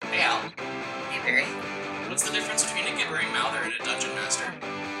Barry. What's the difference between a gibbering mouther and a dungeon master?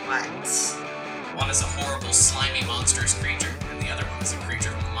 What? One is a horrible, slimy, monstrous creature, and the other one is a creature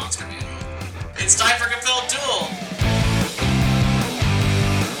from the Monster Manual. It's time for Compelled Duel!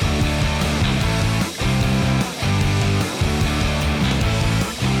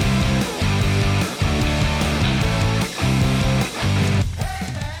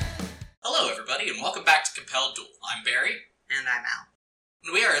 Hello, everybody, and welcome back to Compelled Duel. I'm Barry. And I'm Al.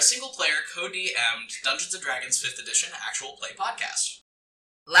 And we are a single-player, co-DM'd Dungeons & Dragons 5th Edition actual play podcast.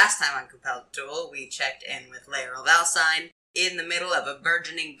 Last time on Compelled Duel, we checked in with Lair of Alcyne. In the middle of a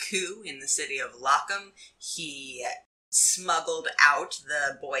burgeoning coup in the city of Lockham, he smuggled out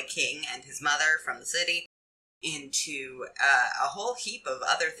the Boy King and his mother from the city into a whole heap of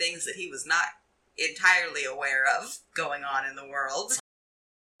other things that he was not entirely aware of going on in the world.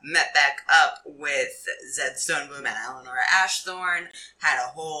 Met back up with Zed Stonebloom and Eleanor Ashthorne, had a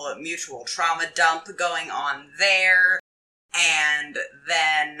whole mutual trauma dump going on there, and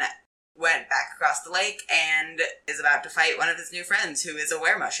then went back across the lake and is about to fight one of his new friends, who is a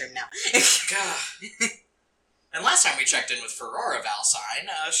were-mushroom now. And last time we checked in with Ferrora of Alcyne,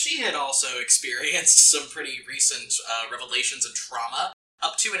 she had also experienced some pretty recent revelations and trauma,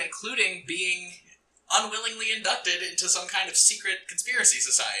 up to and including being unwillingly inducted into some kind of secret conspiracy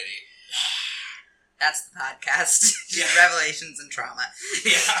society. That's the podcast. Yeah. Revelations and trauma.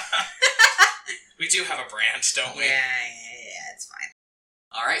 Yeah. We do have a brand, don't we? Yeah, it's fine.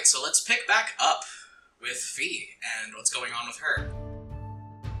 Alright, so let's pick back up with Fee and what's going on with her.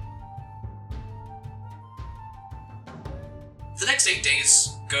 The next 8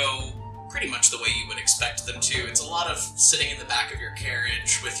 days go pretty much the way you would expect them to. It's a lot of sitting in the back of your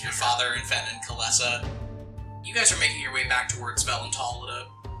carriage with your father and Fen and Kalessa. You guys are making your way back towards Valental at a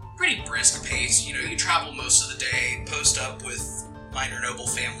pretty brisk pace. You know, you travel most of the day, post up with minor noble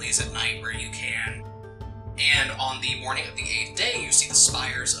families at night where you can. And on the morning of the 8th day, you see the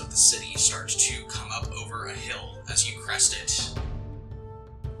spires of the city start to come up over a hill as you crest it.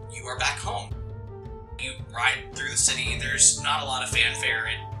 You are back home. You ride through the city. There's not a lot of fanfare.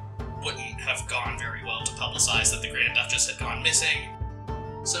 It wouldn't have gone very well to publicize that the Grand Duchess had gone missing.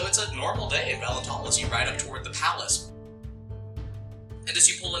 So it's a normal day in Valental as you ride up toward the palace. And as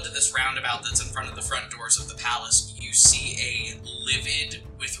you pull into this roundabout that's in front of the front doors of the palace, you see a livid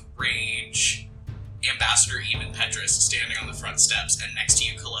with rage Ambassador Eamon Petrus standing on the front steps, and next to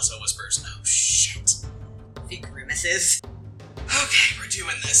you Kalessa whispers, "Oh shit." He grimaces. Okay, we're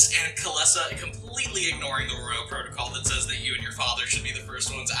doing this. And Kalessa, completely ignoring the royal protocol that says that you and your father should be the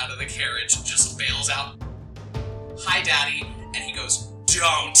first ones out of the carriage, just bails out, "Hi, Daddy," and he goes,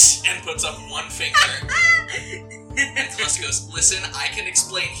 "Don't," and puts up one finger. And Kalessa goes, "Listen, I can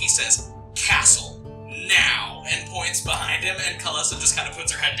explain." He says, "Castle, now," and points behind him, and Kalessa just kind of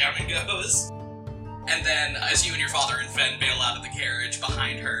puts her head down and goes. And then, as you and your father and Fen bail out of the carriage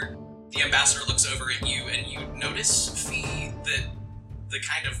behind her, the ambassador looks over at you, and you notice, Fee, that the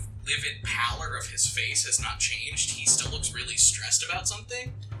kind of livid pallor of his face has not changed. He still looks really stressed about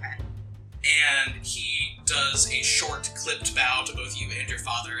something. Okay. And he does a short, clipped bow to both you and your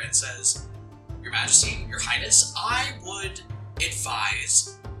father and says, "Your Majesty, Your Highness, I would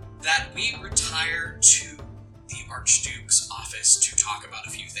advise that we retire to the Archduke's office to talk about a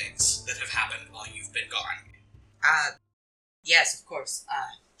few things that have happened while you've been gone." Yes, of course.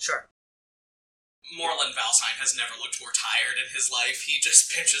 Sure. Morland Valsine has never looked more tired in his life. He just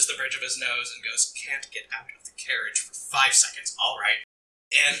pinches the bridge of his nose and goes, "Can't get out of the carriage for 5 seconds, alright."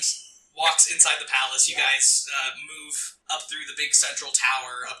 And walks inside the palace. You guys move up through the big central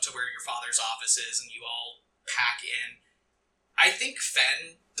tower up to where your father's office is, and you all pack in. I think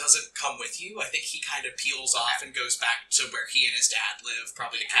Fen doesn't come with you. I think he kind of peels off and goes back to where he and his dad live,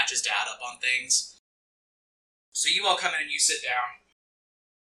 probably to catch his dad up on things. So you all come in and you sit down.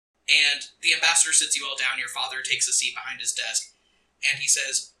 And the ambassador sits you all down, your father takes a seat behind his desk, and he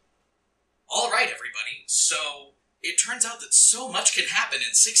says, "All right, everybody, so it turns out that so much can happen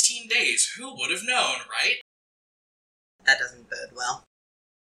in 16 days. Who would have known, right?" That doesn't bode well.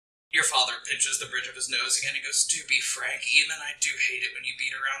 Your father pinches the bridge of his nose again and goes, "To be frank, Eamon, I do hate it when you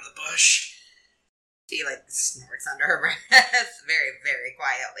beat around the bush." She, snorts under her breath very, very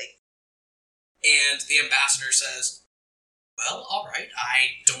quietly. And the ambassador says, "Well, alright,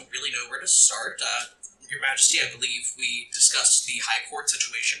 I don't really know where to start. Your Majesty, I believe we discussed the High Court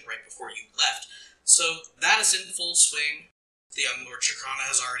situation right before you left. So that is in full swing. The young Lord Shakrana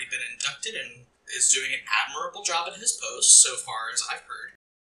has already been inducted and is doing an admirable job at his post, so far as I've heard.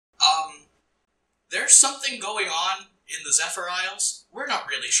 There's something going on in the Zephyr Isles. We're not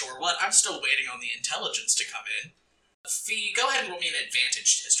really sure what. I'm still waiting on the intelligence to come in. Fee, go ahead and roll me an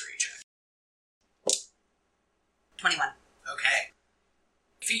advantaged history check. 21. Okay.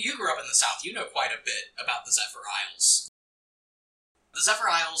 If you grew up in the South, you know quite a bit about the Zephyr Isles. The Zephyr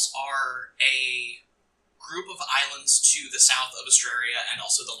Isles are a group of islands to the south of Australia and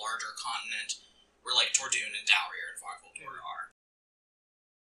also the larger continent where like Tordoon and Dowrier and Fargaldor are.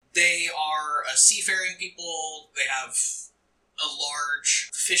 They are a seafaring people. They have a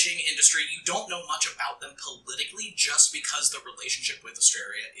large fishing industry. You don't know much about them politically just because the relationship with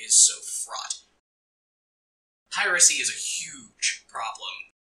Australia is so fraught. Piracy is a huge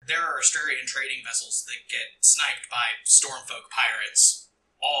problem. There are Australian trading vessels that get sniped by Stormfolk pirates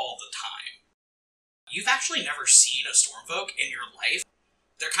all the time. You've actually never seen a Stormfolk in your life.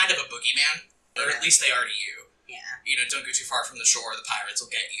 They're kind of a boogeyman, or at least they are to you. Yeah. You know, don't go too far from the shore, the pirates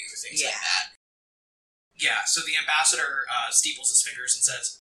will get you, things like that. Yeah, so the ambassador steeples his fingers and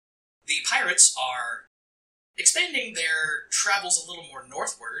says, the pirates are expanding their travels a little more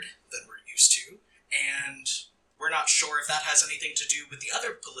northward than we're used to, and we're not sure if that has anything to do with the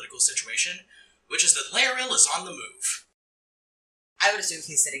other political situation, which is that Laeril is on the move. I would assume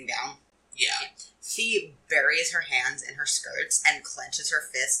he's sitting down. Yeah. She buries her hands in her skirts and clenches her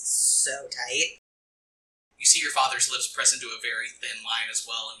fists so tight. You see your father's lips press into a very thin line as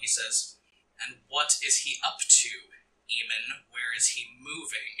well, and he says, and what is he up to, Eamon? Where is he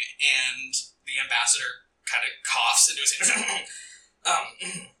moving? And the ambassador kind of coughs into his hand.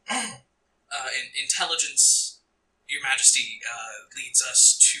 Intelligence, Your Majesty, leads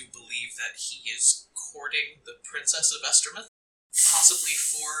us to believe that he is courting the Princess of Estermouth, possibly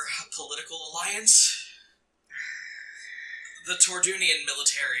for a political alliance. The Tordunian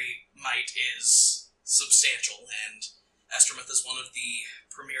military might is substantial, and Estermouth is one of the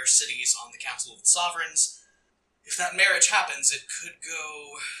premier cities on the Council of the Sovereigns. If that marriage happens, it could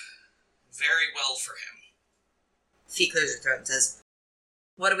go very well for him. Fee clears her throat and says,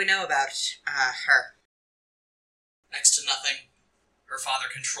 what do we know about her? Next to nothing. Her father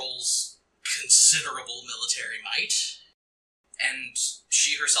controls considerable military might, and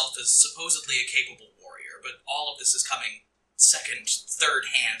she herself is supposedly a capable warrior, but all of this is coming second, third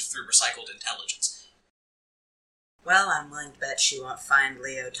hand through recycled intelligence. Well, I'm willing to bet she won't find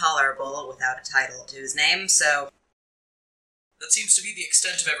Leo tolerable without a title to his name, so... That seems to be the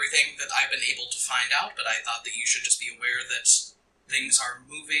extent of everything that I've been able to find out, but I thought that you should just be aware that things are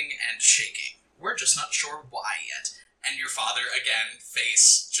moving and shaking. We're just not sure why yet. And your father, again,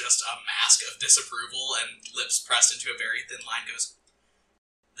 face just a mask of disapproval and lips pressed into a very thin line, goes,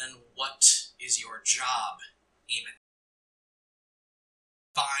 then what is your job, Eamon?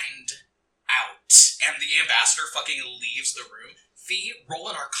 Find out. And the ambassador fucking leaves the room. Fee, roll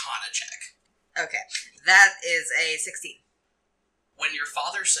an Arcana check. Okay, that is a 16. When your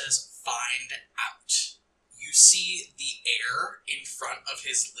father says, find out, you see the air in front of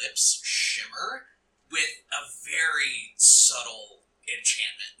his lips shimmer with a very subtle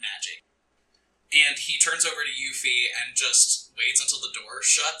enchantment magic. And he turns over to Yuffie and just waits until the door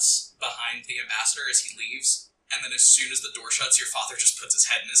shuts behind the ambassador as he leaves. And then as soon as the door shuts, your father just puts his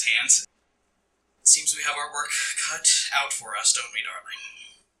head in his hands. It seems we have our work cut out for us, don't we, darling?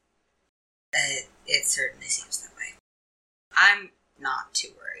 It certainly seems that way. I'm not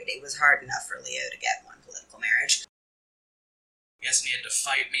too worried. It was hard enough for Leo to get one political marriage. Yes, and he had to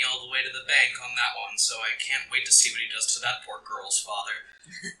fight me all the way to the bank on that one, so I can't wait to see what he does to that poor girl's father.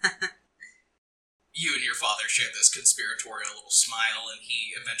 You and your father share this conspiratorial little smile, and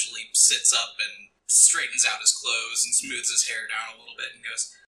he eventually sits up and straightens out his clothes and smooths his hair down a little bit and goes,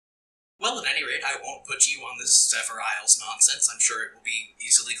 well, at any rate, I won't put you on this Zephyr Isles nonsense. I'm sure it will be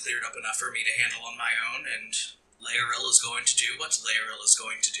easily cleared up enough for me to handle on my own, and Laeril is going to do what Laeril is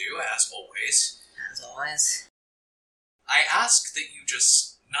going to do, as always. As always. I ask that you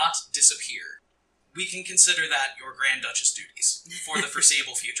just not disappear. We can consider that your Grand Duchess duties for the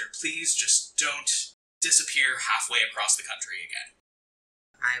foreseeable future. Please just don't disappear halfway across the country again.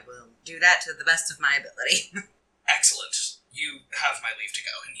 I will do that to the best of my ability. Excellent. You have my leave to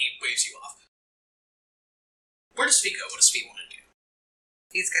go, and he waves you off. Where does Fee go? What does Fee want to do?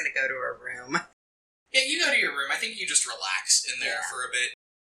 He's gonna go to her room. Yeah, you go to your room. I think you just relax in there for a bit.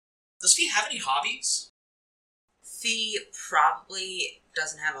 Does Fee have any hobbies? Fee probably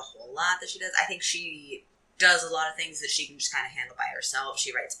doesn't have a whole lot that she does. I think she does a lot of things that she can just kind of handle by herself.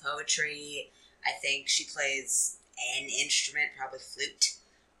 She writes poetry. I think she plays an instrument, probably flute.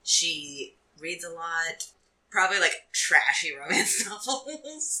 She reads a lot. Probably, like, trashy romance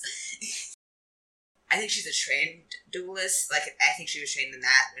novels. I think she's a trained duelist. Like, I think she was trained in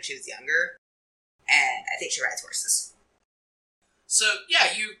that when she was younger. And I think she rides horses. So,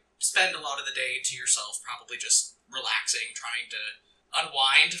 yeah, you spend a lot of the day to yourself, probably just relaxing, trying to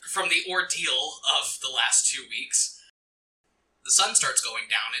unwind from the ordeal of the last 2 weeks. The sun starts going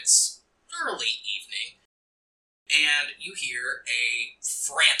down. It's early evening. And you hear a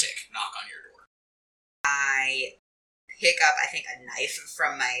frantic knock on your door. I pick up, I think, a knife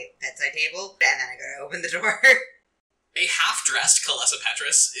from my bedside table, and then I go to open the door. A half-dressed Kalessa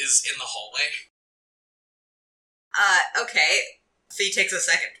Petrus is in the hallway. Okay. Fee takes a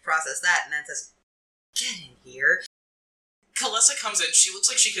second to process that, and then says, "Get in here." Kalessa comes in. She looks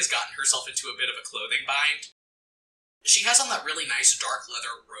like she has gotten herself into a bit of a clothing bind. She has on that really nice dark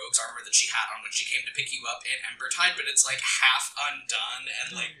leather rogue's armor that she had on when she came to pick you up in Embertide, but it's like half undone,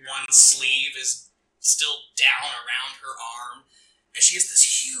 and like one sleeve is still down around her arm. And she has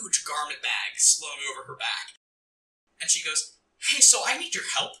this huge garment bag slung over her back. And she goes, "Hey, so I need your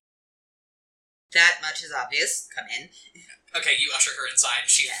help." That much is obvious. Come in. Okay, you usher her inside.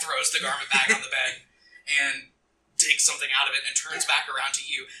 She throws the garment bag on the bed and digs something out of it and turns back around to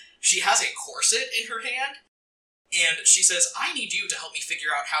you. She has a corset in her hand, and she says, "I need you to help me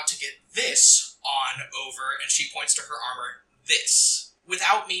figure out how to get this on over," and she points to her armor, "this.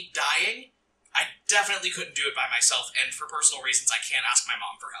 Without me dying, I definitely couldn't do it by myself, and for personal reasons, I can't ask my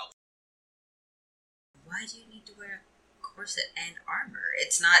mom for help." Why do you need to wear a corset and armor?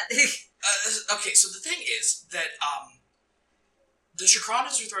 It's not... Okay, so the thing is that, the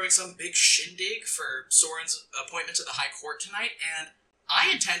Shakrandas are throwing some big shindig for Soren's appointment to the High Court tonight, and I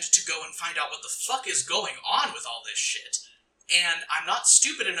intend to go and find out what the fuck is going on with all this shit. And I'm not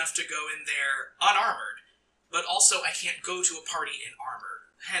stupid enough to go in there unarmored, but also I can't go to a party in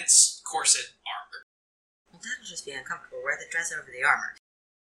armor, hence corset armor. Well, that'll just be uncomfortable. Wear the dress over the armor.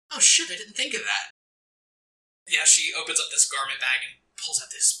 Oh shit, I didn't think of that. Yeah, she opens up this garment bag and pulls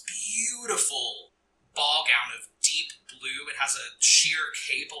out this beautiful ball gown of deep blue. It has a sheer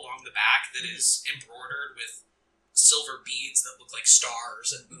cape along the back that is embroidered with silver beads that look like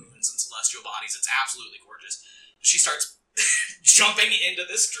stars and moons and celestial bodies. It's absolutely gorgeous. She starts jumping into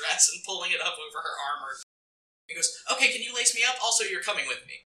this dress and pulling it up over her armor. He goes, "Okay, can you lace me up? Also, you're coming with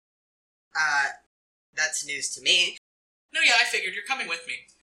me." That's news to me. "No, yeah, I figured you're coming with me."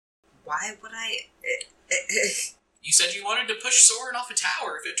 Why would I... You said you wanted to push Soren off a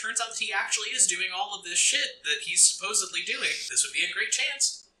tower. If it turns out that he actually is doing all of this shit that he's supposedly doing, this would be a great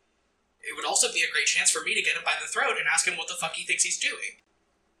chance. It would also be a great chance for me to get him by the throat and ask him what the fuck he thinks he's doing.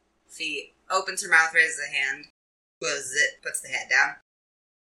 Fee opens her mouth, raises a hand, closes it, puts the head down,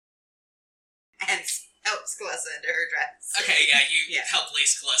 and helps Kalessa into her dress. Okay, yeah, you help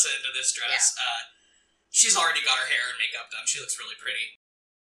lace Kalessa into this dress. Yeah. She's already got her hair and makeup done. She looks really pretty.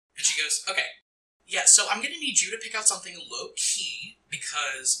 And she goes, "Okay, yeah, so I'm going to need you to pick out something low-key,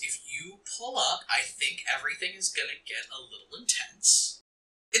 because if you pull up, I think everything is going to get a little intense.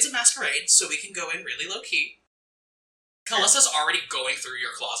 It's a masquerade, so we can go in really low-key." Kalessa's already going through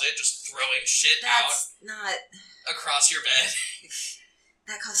your closet, just throwing shit That's not... across your bed.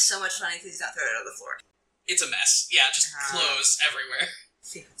 That costs so much money, please don't throw it on the floor. It's a mess. Yeah, just clothes everywhere.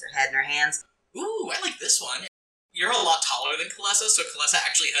 Fee puts her head in her hands. Ooh, I like this one. You're a lot taller than Kalessa, so Kalessa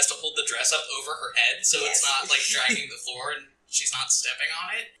actually has to hold the dress up over her head, so it's not, like, dragging the floor and she's not stepping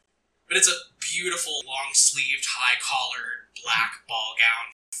on it. But it's a beautiful, long-sleeved, high-collared, black ball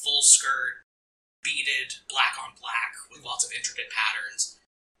gown, full skirt, beaded, black on black, with lots of intricate patterns.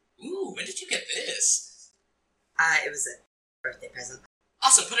 Ooh, when did you get this? It was a birthday present.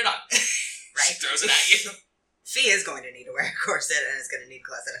 Awesome, put it on. Right. She throws it at you. Fee is going to need to wear a corset and is going to need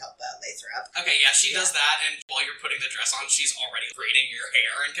Kalessa to help lace her up. Okay, yeah, she does that, and while you're putting the dress on, she's already braiding your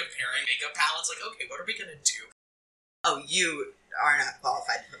hair and comparing makeup palettes. Like, okay, what are we gonna do? Oh, you are not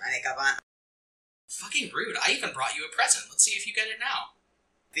qualified to put my makeup on. Fucking rude. I even brought you a present. Let's see if you get it now.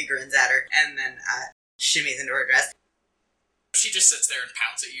 Fee grins at her, and then shimmies into her dress. She just sits there and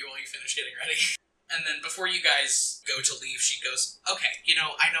pounds at you while you finish getting ready. And then before you guys go to leave, she goes, "Okay,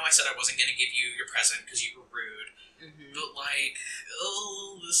 I know I said I wasn't going to give you your present because you were rude, but, like,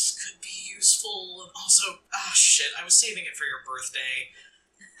 this could be useful, and also, shit, I was saving it for your birthday."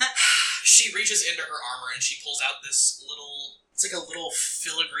 She reaches into her armor and she pulls out this it's like a little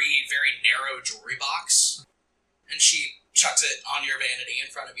filigree, very narrow jewelry box, and she chucks it on your vanity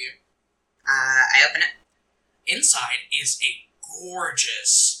in front of you. I open it. Inside is a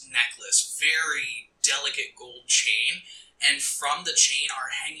gorgeous necklace, very delicate gold chain, and from the chain are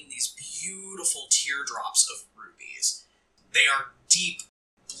hanging these beautiful teardrops of rubies. They are deep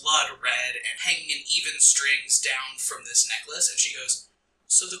blood red and hanging in even strings down from this necklace, and she goes,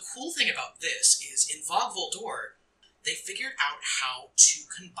 "So the cool thing about this is in Vogue Voldor, they figured out how to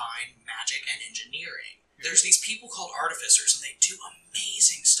combine magic and engineering. There's these people called artificers, and they do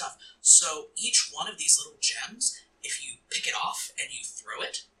amazing stuff. So each one of these little gems, if you pick it off and you throw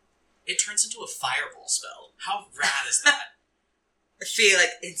it, it turns into a fireball spell. How rad is that?" Fee,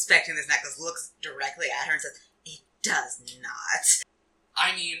 inspecting this necklace, looks directly at her and says, "It does not."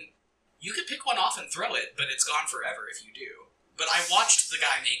 I mean, you could pick one off and throw it, but it's gone forever if you do. But I watched the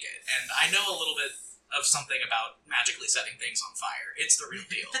guy make it, and I know a little bit of something about magically setting things on fire. It's the real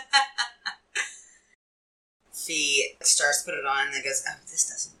deal. Fee starts to put it on and then goes, "Oh, this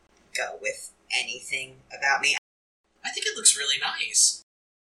doesn't go with anything about me." I think it looks really nice.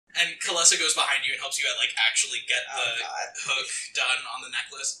 And Kalesa goes behind you and helps you actually get the hook done on the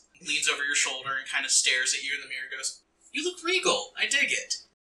necklace. Leans over your shoulder and kind of stares at you in the mirror and goes, "You look regal. I dig it."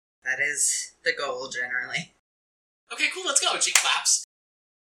 That is the goal, generally. "Okay, cool, let's go." And she claps.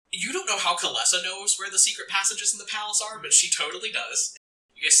 You don't know how Kalesa knows where the secret passages in the palace are, but she totally does.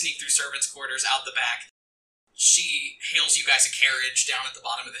 You guys sneak through servants' quarters, out the back. She hails you guys a carriage down at the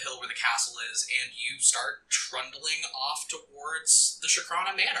bottom of the hill where the castle is, and you start trundling off towards the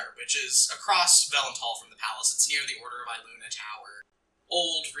Shakrana Manor, which is across Valental from the palace. It's near the Order of Iluna Tower.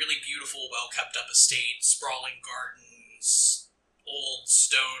 Old, really beautiful, well-kept-up estate, sprawling gardens, old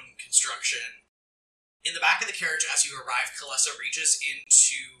stone construction. In the back of the carriage, as you arrive, Kalesa reaches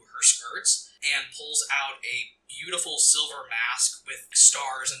into her skirts and pulls out a beautiful silver mask with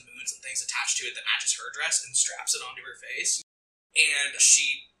stars and moons and things attached to it that matches her dress and straps it onto her face. And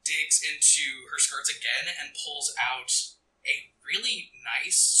she digs into her skirts again and pulls out a really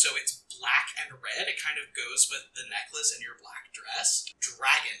nice, so it's black and red, it kind of goes with the necklace and your black dress,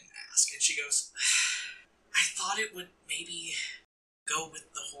 dragon mask. And she goes, "I thought it would maybe go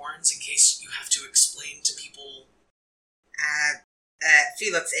with the horns in case you have to explain to people." Fee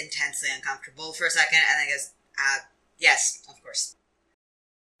looks intensely uncomfortable for a second and then goes, "Yes, of course."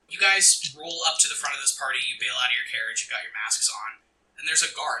 You guys roll up to the front of this party, you bail out of your carriage, you've got your masks on, and there's a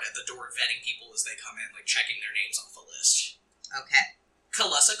guard at the door vetting people as they come in, checking their names off a list. Okay.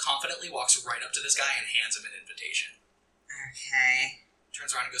 Kalesa confidently walks right up to this guy and hands him an invitation. Okay.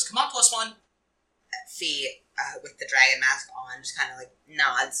 Turns around and goes, "Come on, +1. Fee, with the dragon mask on, just kind of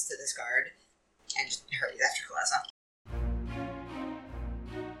nods to this guard and just hurries after Kalesa.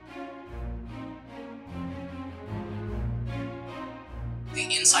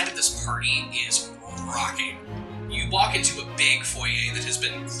 The inside of this party is rocking. You walk into a big foyer that has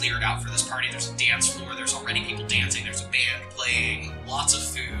been cleared out for this party. There's a dance floor, there's already people dancing, there's a band playing, lots of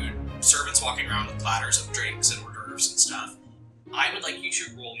food, servants walking around with platters of drinks and hors d'oeuvres and stuff. I would like you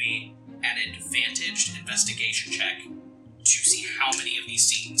to roll me an advantaged investigation check to see how many of these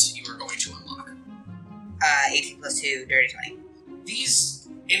scenes you are going to unlock. 18 plus 2, dirty 20. These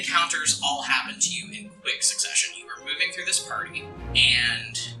encounters all happen to you in quick succession. You are moving through this party,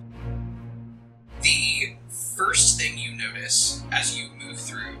 and the first thing you notice as you move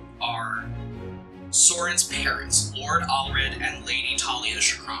through are Soren's parents, Lord Alred and Lady Talia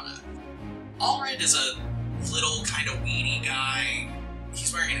Shakrana. Alred is a little kind of weedy guy.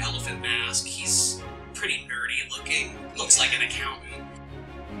 He's wearing an elephant mask. He's pretty nerdy looking. Looks like an accountant.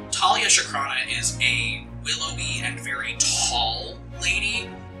 Talia Shakrana is a willowy and very tall lady.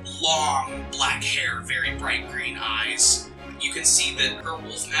 Long black hair, very bright green eyes. You can see that her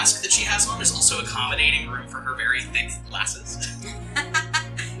wolf mask that she has on is also accommodating room for her very thick glasses.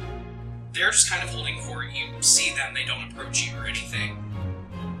 They're just kind of holding court. You see them, they don't approach you or anything.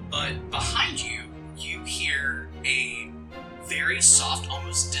 But behind you, you hear a very soft,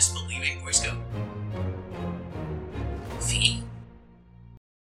 almost disbelieving voice go, "Fee?"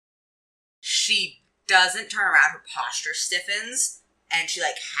 She doesn't turn around, her posture stiffens, and she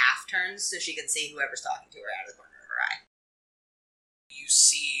half turns so she can see whoever's talking to her out of the corner of her eye. You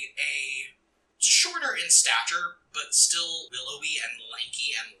see a shorter in stature, but still willowy and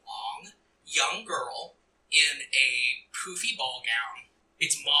lanky and long, young girl in a poofy ball gown.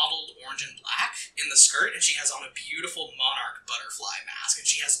 It's mottled orange and black in the skirt, and she has on a beautiful monarch butterfly mask, and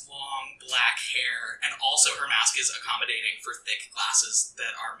she has long black hair, and also her mask is accommodating for thick glasses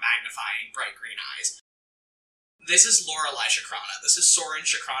that are magnifying bright green eyes. This is Lorelei Shakrana. This is Soren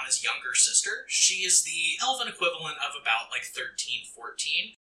Shakrana's younger sister. She is the elven equivalent of about 13,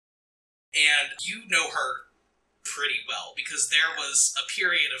 14. And you know her pretty well, because there was a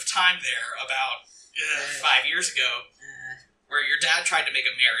period of time there about 5 years ago where your dad tried to make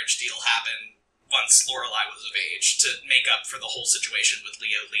a marriage deal happen once Lorelei was of age to make up for the whole situation with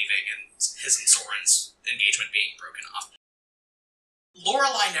Leo leaving and his and Soren's engagement being broken off.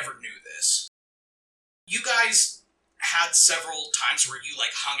 Lorelei never knew this. You guys had several times where you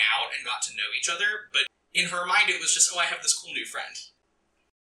hung out and got to know each other, but in her mind it was just, oh, I have this cool new friend.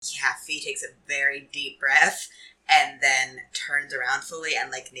 Yeah, Fee takes a very deep breath and then turns around fully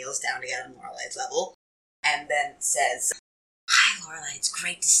and kneels down to get on Lorelei's level and then says, "Hi, Lorelei, it's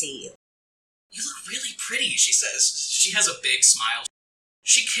great to see you." "You look really pretty," she says. She has a big smile.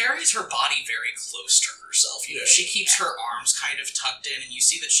 She carries her body very close to herself. She keeps her arms kind of tucked in, and you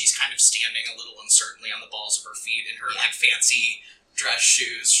see that she's kind of standing a little uncertainly on the balls of her feet in her fancy dress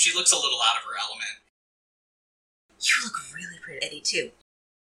shoes. She looks a little out of her element. You look really pretty too.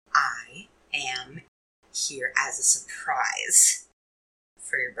 I am here as a surprise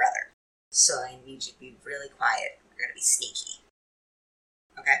for your brother. So I need you to be really quiet. We're gonna be sneaky.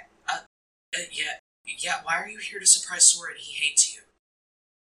 Okay? Yeah, why are you here to surprise Soren? He hates you.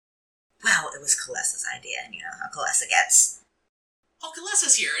 Well, it was Kalessa's idea, and you know how Kalessa gets. Oh,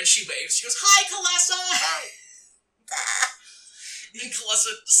 Kalessa's here, and she waves. She goes, "Hi, Kalessa!" And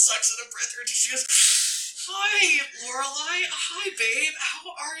Kalessa sucks in a breath, and she goes, "Hi, Lorelei. Hi, babe. How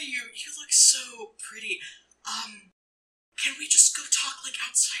are you? You look so pretty. Can we just go talk, like,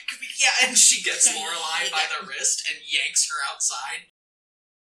 outside? Yeah, and she gets Lorelei by the wrist and yanks her outside.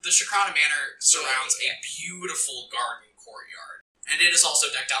 The Shakrana Manor surrounds a beautiful garden courtyard. And it is also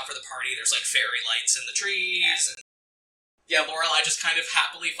decked out for the party. There's, like, fairy lights in the trees. And Lorelei just kind of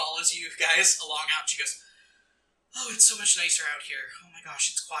happily follows you guys along out. She goes, "Oh, it's so much nicer out here. Oh my gosh,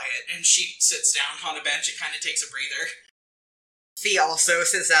 it's quiet." And she sits down on a bench and kind of takes a breather. Fee also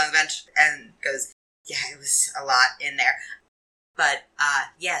sits down on the bench and goes, "Yeah, it was a lot in there. But,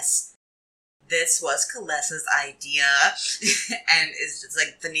 yes, this was Kalessa's idea," and is just,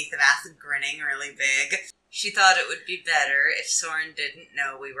 like, beneath the mask grinning really big. She thought it would be better if Soren didn't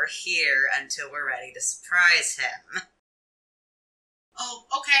know we were here until we're ready to surprise him. Oh,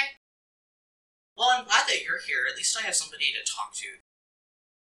 okay. Well, I'm glad that you're here. At least I have somebody to talk to.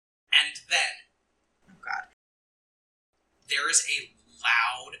 And then... Oh, God. There is a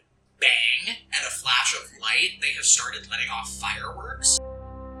loud bang and a flash of light. They have started letting off fireworks.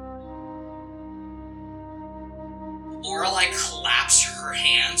 Lorelei claps her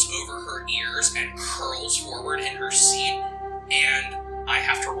hands over her ears and curls forward in her seat, and I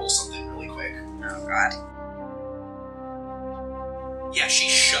have to roll something really quick. Oh, God. Yeah, she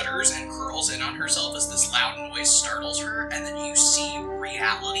shudders and curls in on herself as this loud noise startles her, and then you see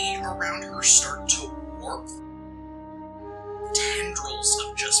reality around her start to warp. Tendrils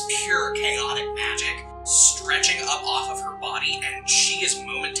of just pure chaotic magic stretching up off of her body, and she is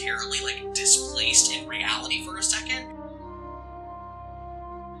momentarily, like, displaced in reality for a second.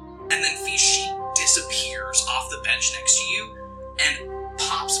 And then she disappears off the bench next to you and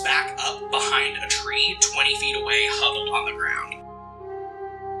pops back up behind a tree 20 feet away, huddled on the ground.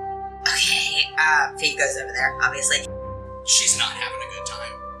 Okay, Fee goes over there, obviously. She's not having a good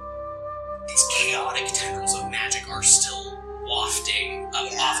time. These chaotic tendrils of magic are still wafting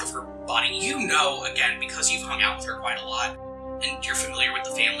up off of her body. You know, again, because you've hung out with her quite a lot, and you're familiar with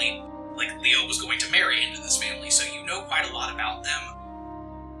the family, like, Leo was going to marry into this family, so you know quite a lot about them.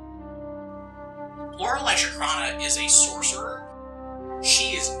 Lorelei Shakrana is a sorcerer.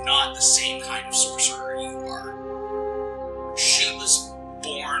 She is not the same kind of sorcerer you are. She was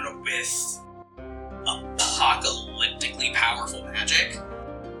born with apocalyptically powerful magic,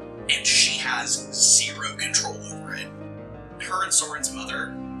 and she has zero control over it. Her and Soren's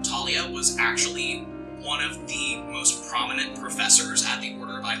mother, Talia, was actually one of the most prominent professors at the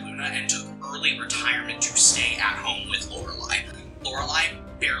Order of Iluna and took early retirement to stay at home with Lorelei. Lorelei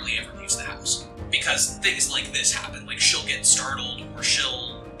barely ever leaves the house, because things like this happen. Like, she'll get startled, or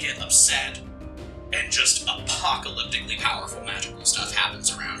she'll get upset, and just apocalyptically powerful magical stuff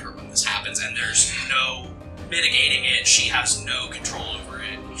happens around her when this happens, and there's no mitigating it. She has no control over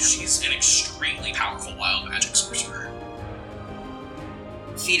it. She's an extremely powerful wild magic sorcerer.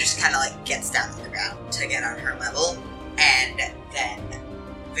 Fee just kind of, like, gets down on the ground to get on her level, and then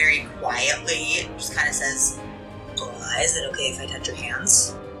very quietly just kind of says, "Lorelei, is it okay if I touch your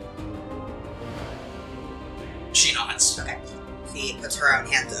hands?" She nods. Okay. Fee puts her own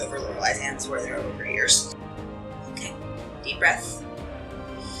hands over Lorelei's hands where they're over her ears. Okay. Deep breath.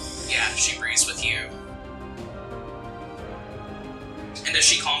 Yeah, she breathes with you. And as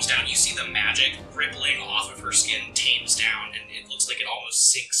she calms down, you see the magic rippling off of her skin tames down, and it looks like it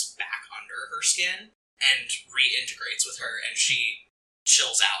almost sinks back under her skin and reintegrates with her, and she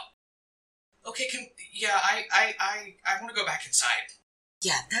chills out. Okay, I want to go back inside.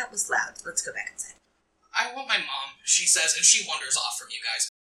 Yeah, that was loud. Let's go back inside. I want my mom, she says, and she wanders off from you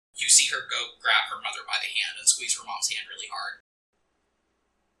guys. You see her go grab her mother by the hand and squeeze her mom's hand really hard.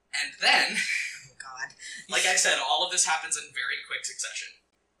 And then, oh God, like I said, all of this happens in very quick succession.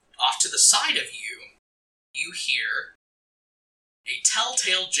 Off to the side of you, you hear a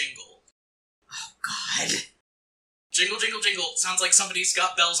telltale jingle. Oh God. Jingle, jingle, jingle. Sounds like somebody's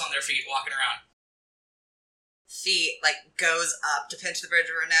got bells on their feet walking around. Fee, like, goes up to pinch the bridge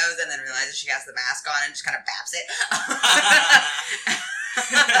of her nose and then realizes she has the mask on and just kind of baps it.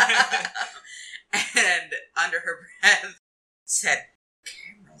 And under her breath said,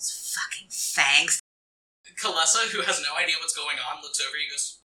 Caramel's fucking fangs. Kalessa, who has no idea what's going on, looks over and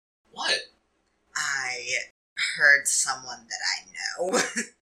goes, "What?" I heard someone that I know.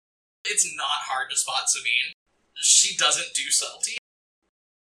 It's not hard to spot Sabine. She doesn't do subtlety.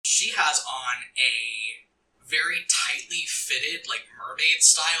 She has on a very tightly fitted, like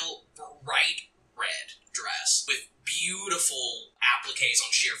mermaid-style, bright red dress with beautiful appliques on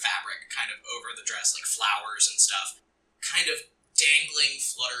sheer fabric kind of over the dress, like flowers and stuff. Kind of dangling,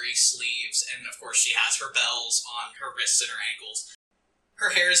 fluttery sleeves, and of course she has her bells on her wrists and her ankles.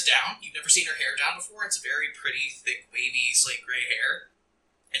 Her hair is down. You've never seen her hair down before. It's very pretty, thick, wavy, slate gray hair.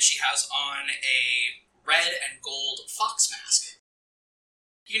 And she has on a red and gold fox mask.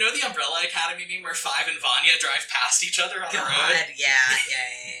 You know the Umbrella Academy meme where Five and Vanya drive past each other on the road? Yeah.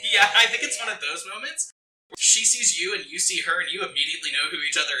 Yeah, I think it's one of those moments. She sees you and you see her and you immediately know who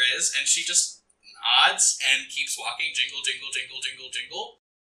each other is, and she just nods and keeps walking. Jingle, jingle, jingle, jingle, jingle.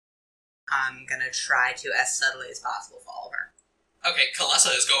 I'm gonna try to, as subtly as possible, follow her. Okay,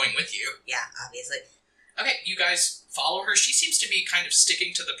 Kalessa is going with you. Yeah, obviously. Okay, you guys follow her. She seems to be kind of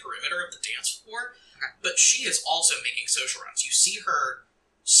sticking to the perimeter of the dance floor, but she is also making social rounds. You see her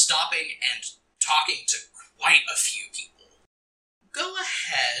stopping and talking to quite a few people. Go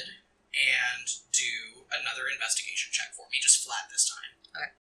ahead and do another investigation check for me, just flat this time.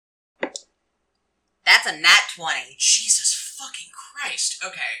 Okay. That's a nat 20. Jesus fucking Christ.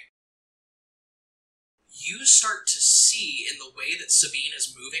 Okay. You start to see in the way that Sabine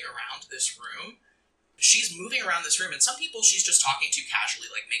is moving around this room. She's moving around this room, and some people she's just talking to casually,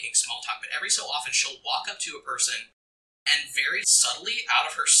 like making small talk, but every so often she'll walk up to a person and very subtly, out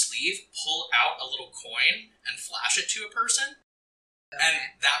of her sleeve, pull out a little coin and flash it to a person. Okay.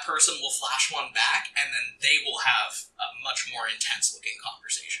 And that person will flash one back, and then they will have a much more intense-looking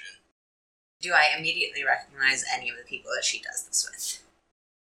conversation. Do I immediately recognize any of the people that she does this with?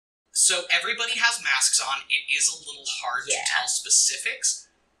 So everybody has masks on. It is a little hard to tell specifics.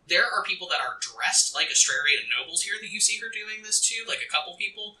 There are people that are dressed like Astrarian nobles here that you see her doing this to, like a couple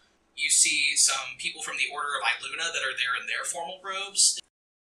people. You see some people from the Order of Iluna that are there in their formal robes.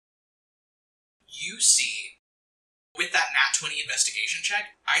 You see, with that Nat 20 investigation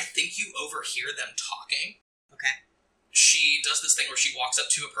check, I think you overhear them talking. Okay. She does this thing where she walks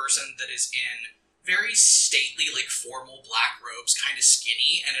up to a person that is in very stately, like formal black robes, kind of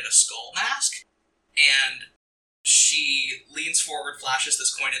skinny, and in a skull mask. And she leans forward, flashes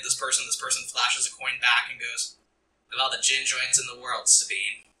this coin at this person flashes a coin back and goes, "Of all the gin joints in the world,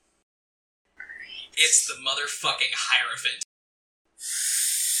 Sabine, it's the motherfucking Hierophant."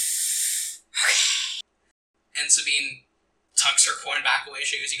 And Sabine tucks her coin back away.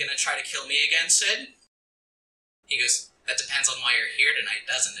 She goes, "You gonna try to kill me again, Sid?" He goes, "That depends on why you're here tonight,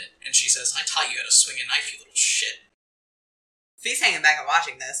 doesn't it?" And she says, "I taught you how to swing a knife, you little shit." He's hanging back and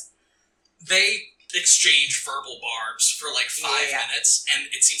watching this. They exchange verbal barbs for like 5 minutes,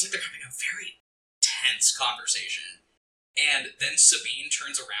 and it seems like they're having a very tense conversation. And then Sabine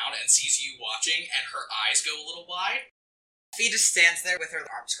turns around and sees you watching, and her eyes go a little wide. Fee just stands there with her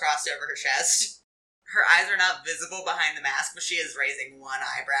arms crossed over her chest. Her eyes are not visible behind the mask, but she is raising one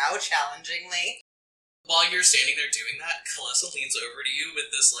eyebrow challengingly. While you're standing there doing that, Kalessa leans over to you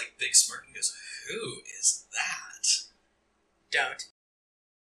with this like big smirk and goes, "Who is that?" Don't.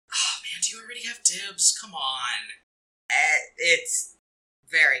 Oh man, do you already have dibs? Come on. It's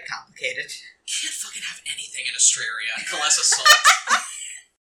very complicated. Can't fucking have anything in Astraria. Kalessa sulks.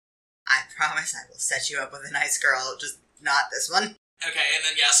 I promise I will set you up with a nice girl, just not this one. Okay, and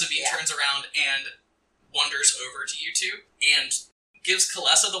then Sabine turns around and wanders over to you two, and gives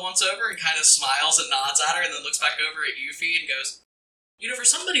Kalessa the once-over and kind of smiles and nods at her, and then looks back over at Yuffie and goes, "You know, for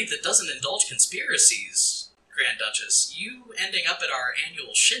somebody that doesn't indulge conspiracies, Grand Duchess, you ending up at our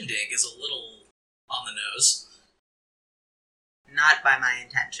annual shindig is a little on the nose." Not by my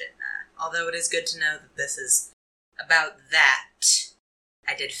intention. Although it is good to know that this is about that.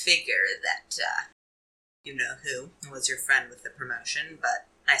 I did figure that, you know who was your friend with the promotion, but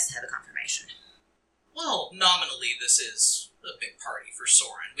nice to have a confirmation. Well, nominally this is a big party for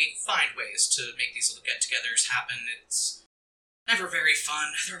Soren. We find ways to make these little get-togethers happen. It's never very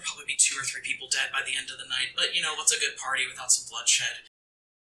fun. There will probably be 2 or 3 people dead by the end of the night, but you know, what's a good party without some bloodshed?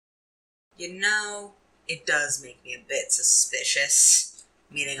 You know, it does make me a bit suspicious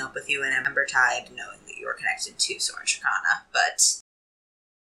meeting up with you in Embertide, knowing that you are connected to Soren Shakana, but...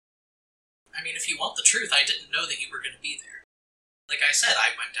 I mean, if you want the truth, I didn't know that you were going to be there. Like I said,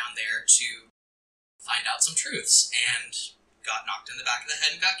 I went down there to find out some truths, and got knocked in the back of the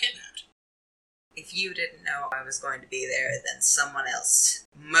head and got kidnapped. If you didn't know I was going to be there, then someone else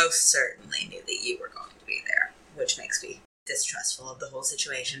most certainly knew that you were going to be there, which makes me distrustful of the whole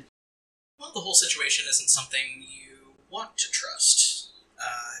situation. Well, the whole situation isn't something you want to trust.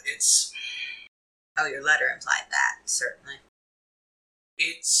 It's... Oh, your letter implied that, certainly.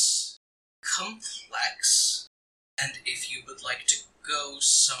 It's complex, and if you would like to go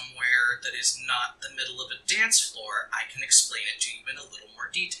somewhere that is not the middle of a dance floor, I can explain it to you in a little more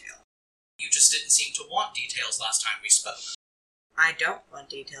detail. You just didn't seem to want details last time we spoke. I don't want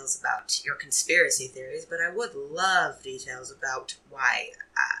details about your conspiracy theories, but I would love details about why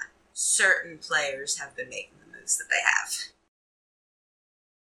certain players have been making the moves that they have.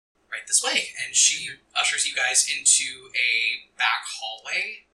 Right this way, and she ushers you guys into a back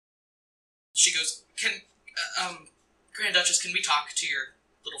hallway. She goes, Grand Duchess, can we talk to your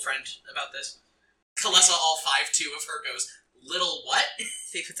little friend about this? Kalessa, all 5'2" of her, goes, little what?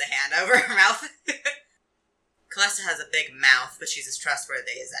 She puts a hand over her mouth. Kalessa has a big mouth, but she's as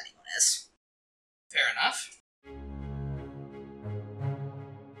trustworthy as anyone is. Fair enough.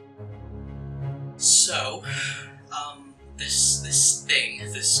 So,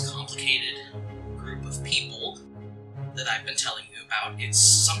 this complicated group of people that I've been telling you about, it's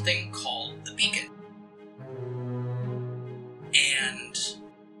something called the Beacon. And,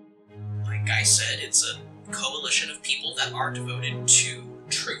 like I said, it's a coalition of people that are devoted to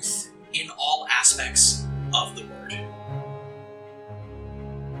truth in all aspects of the word.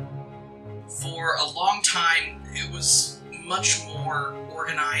 For a long time, it was much more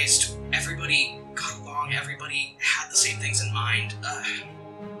organized. Everybody got along, everybody had the same things in mind.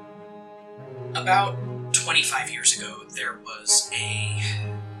 About 25 years ago, there was a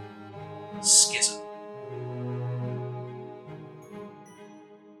schism.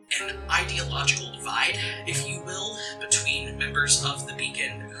 An ideological divide, if you will, between members of the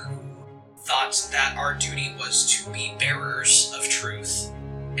Beacon who thought that our duty was to be bearers of truth,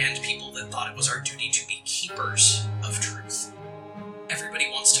 and people that thought it was our duty to be keepers of truth. Everybody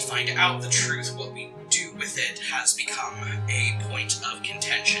wants to find out the truth. What we do with it has become a point of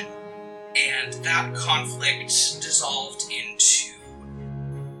contention. And that conflict dissolved into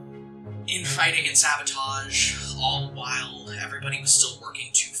infighting and sabotage, all while everybody was still working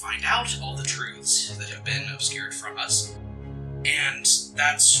to find out all the truths that have been obscured from us. And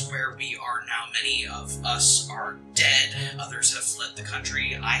that's where we are now. Many of us are dead, others have fled the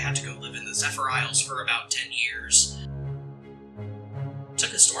country. I had to go live in the Zephyr Isles for about 10 years.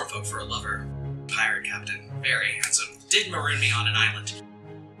 Took a Stormfolk for a lover. Pirate captain, very handsome. Did maroon me on an island.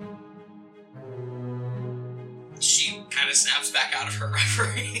 She kind of snaps back out of her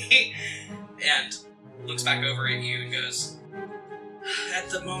reverie and looks back over at you and goes, at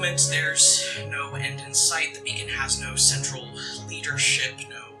the moment, there's no end in sight. The Beacon has no central leadership,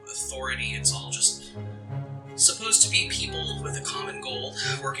 no authority. It's all just supposed to be people with a common goal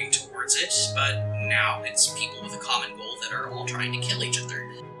working towards it, but now it's people with a common goal that are all trying to kill each other.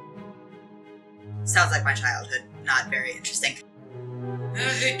 Sounds like my childhood. Not very interesting.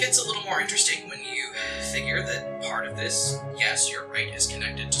 It gets a little more interesting when you figure that part of this, yes, you're right, is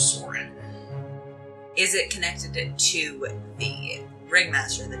connected to Soren. Is it connected to the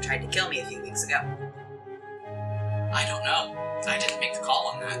ringmaster that tried to kill me a few weeks ago? I don't know. I didn't make the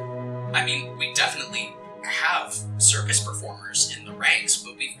call on that. I mean, we definitely have circus performers in the ranks,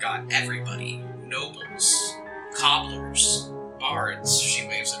 but we've got everybody. Nobles, cobblers, bards, she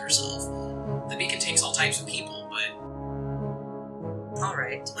waves at herself. The Beacon takes all types of people, but...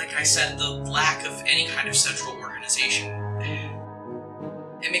 Alright. Like I said, the lack of any kind of central organization,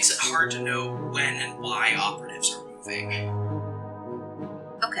 it makes it hard to know when and why operatives are moving.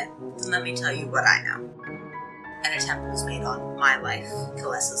 Okay, then let me tell you what I know. An attempt was made on my life,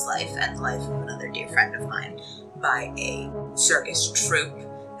 Kalessa's life, and the life of another dear friend of mine by a circus troupe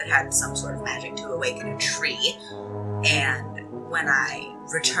that had some sort of magic to awaken a tree. And when I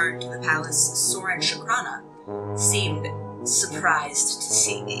returned to the palace, Soren Shakrana seemed surprised to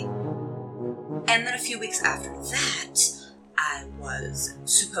see me. And then a few weeks after that, I was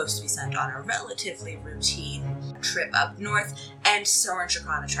supposed to be sent on a relatively routine trip up north, and Soren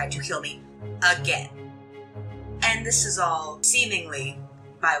Shakrana tried to kill me again. And this is all seemingly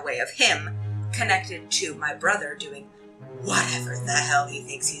by way of him connected to my brother doing whatever the hell he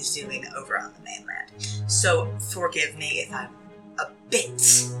thinks he's doing over on the mainland. So forgive me if I'm a bit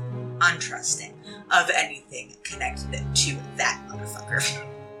untrusting of anything connected to that motherfucker.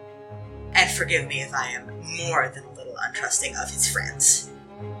 And forgive me if I am more than a little untrusting of his friends.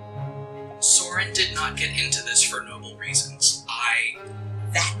 Soren did not get into this for noble reasons.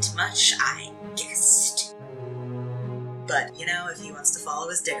 That much I guessed. But, if he wants to follow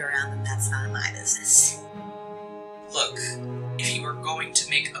his dick around, then that's not my business. Look, if you are going to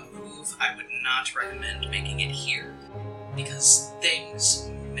make a move, I would not recommend making it here. Because things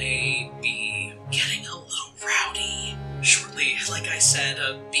may be getting a little rowdy. Shortly, like I said,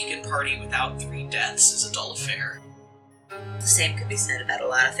 a beacon party without 3 deaths is a dull affair. The same could be said about a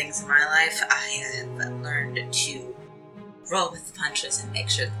lot of things in my life. I have learned to roll with the punches and make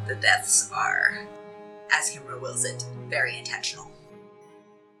sure that the deaths are, as Himra wills it, very intentional.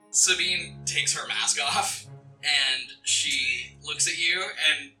 Sabine takes her mask off, and she looks at you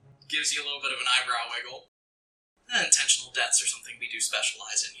and gives you a little bit of an eyebrow wiggle. Intentional deaths are something we do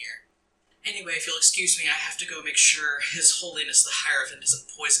specialize in here. Anyway, if you'll excuse me, I have to go make sure His Holiness the Hierophant isn't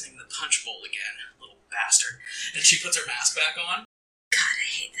poisoning the punch bowl again. Little bastard. And she puts her mask back on. God,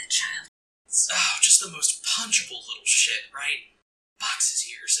 I hate that child. Oh, just the most punchable little shit, right? Box his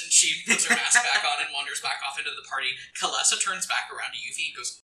ears. And she puts her mask back on and wanders back off into the party. Kalessa turns back around to Yuffie and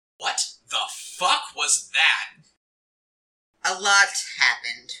goes, "What the fuck was that?" A lot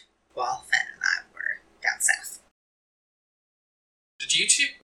happened while Fen and I were down south. Did you two?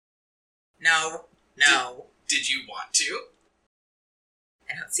 No. Did you want to?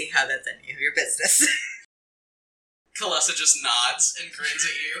 I don't see how that's any of your business. Kalessa just nods and grins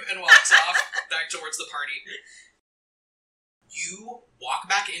at you and walks off back towards the party. You walk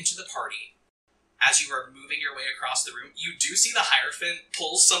back into the party. As you are moving your way across the room, you do see the Hierophant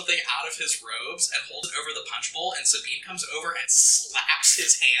pull something out of his robes and holds it over the punch bowl, and Sabine comes over and slaps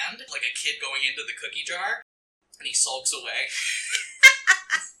his hand like a kid going into the cookie jar, and he sulks away.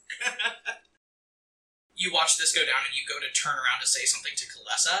 You watch this go down, and you go to turn around to say something to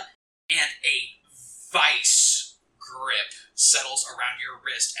Kalessa, and a vice grip settles around your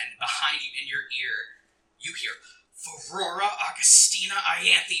wrist, and behind you in your ear, you hear, "Varora Augustina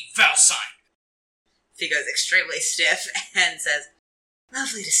Ianthe Valsine." She goes extremely stiff and says,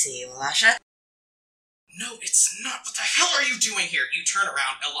 "Lovely to see you, Elisha." "No, it's not. What the hell are you doing here?" You turn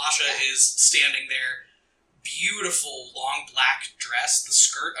around. Elisha is standing there. Beautiful, long black dress. The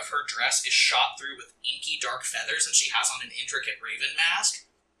skirt of her dress is shot through with inky dark feathers, and she has on an intricate raven mask.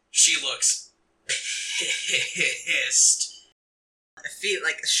 She looks pissed. My feet,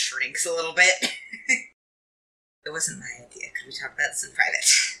 shrinks a little bit. It wasn't my idea. Could we talk about this in private?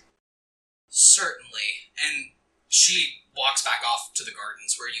 Certainly. And she walks back off to the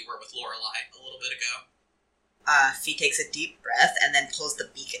gardens where you were with Lorelei a little bit ago. Fee takes a deep breath and then pulls the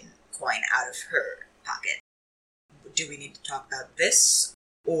beacon coin out of her pocket. Do we need to talk about this?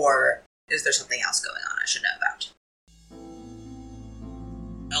 Or is there something else going on I should know about?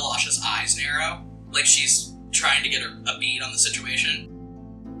 Elisha's eyes narrow, like she's trying to get a bead on the situation.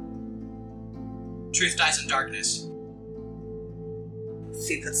 Truth dies in darkness.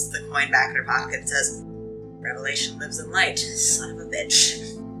 Fee puts the coin back in her pocket and says, "Revelation lives in light, son of a bitch."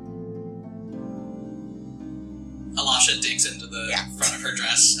 Elisha digs into the front of her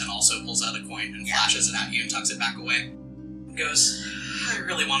dress and also pulls out a coin and flashes it at you and tucks it back away. And goes, "I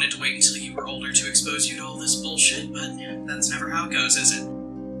really wanted to wait until you were older to expose you to all this bullshit, but that's never how it goes, is it?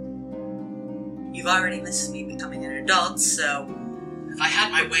 You've already missed me becoming an adult, so..." "If I had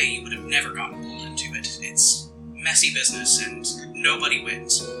my way, you would have never gotten pulled into it. It's messy business, and nobody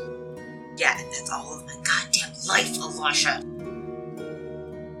wins." Yeah, and that's all of my goddamn life, Elisha.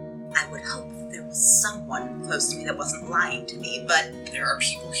 I would hope that there was someone close to me that wasn't lying to me, but... There are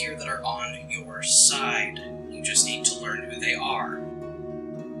people here that are on your side. You just need to learn who they are.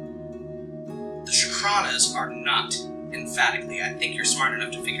 The Shakranas are not, emphatically. I think you're smart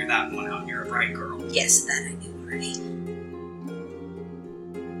enough to figure that one out. You're a bright girl. Yes, that I knew already.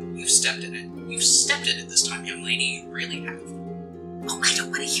 You've stepped in it. You've stepped in it this time, young lady. You really have. Oh, I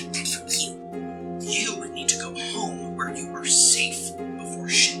don't want to hear that from you. You need to go home where you are safe before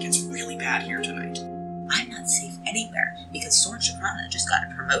shit gets really bad here tonight. I'm not safe anywhere because Soren Shakrana just got a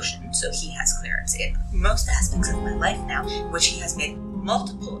promotion, so he has clearance in most aspects of my life now, which he has made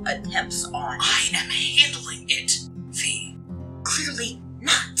multiple attempts on. I am handling it, Fee. Clearly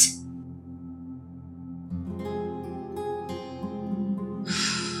not.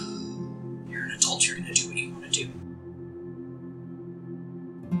 You're an adult. You're going to do what you want to do.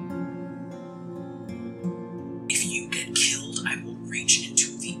 If you get killed, I will reach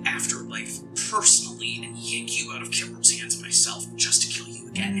into the afterlife personally and yank you out of Kilrum's hands myself just to kill you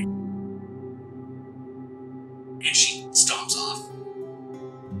again. And she stomps off.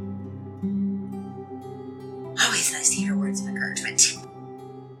 Always nice to hear words of encouragement.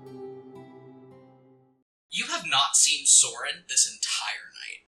 You have not seen Soren this entire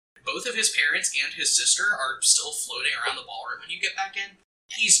night. Both of his parents and his sister are still floating around the ballroom when you get back in.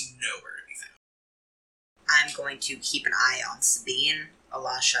 He's nowhere to be found. I'm going to keep an eye on Sabine,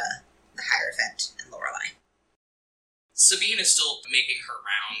 Alasha, the Hierophant, and Lorelei. Sabine is still making her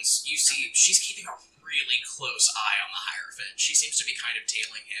rounds. You see, she's keeping a really close eye on the Hierophant. She seems to be kind of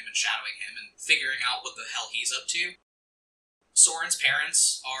tailing him and shadowing him and figuring out what the hell he's up to. Soren's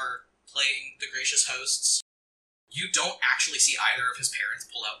parents are playing the Gracious Hosts. You don't actually see either of his parents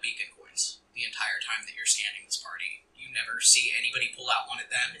pull out beacon coins the entire time that you're standing this party. You never see anybody pull out one at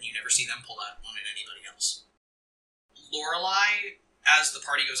them, and you never see them pull out one at anybody else. Lorelei, as the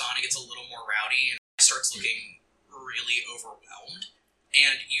party goes on, it gets a little more rowdy and starts looking really overwhelmed.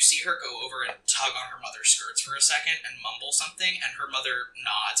 And you see her go over and tug on her mother's skirts for a second and mumble something, and her mother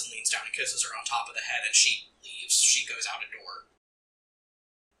nods and leans down and kisses her on top of the head, and she leaves. She goes out a door.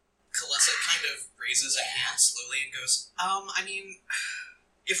 Kalessa kind of raises a hand slowly and goes,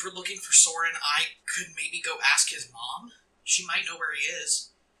 if we're looking for Soren, I could maybe go ask his mom? She might know where he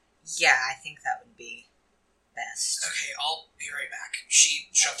is. Yeah, I think that would be best. Okay, I'll be right back.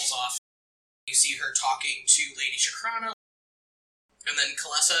 She shuffles off. You see her talking to Lady Shakrana, and then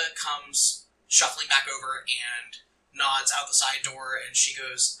Kalessa comes shuffling back over and nods out the side door, and she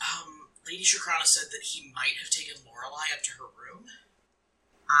goes, Lady Shakrana said that he might have taken Lorelei up to her room?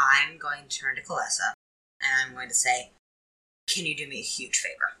 I'm going to turn to Kalessa, and I'm going to say, can you do me a huge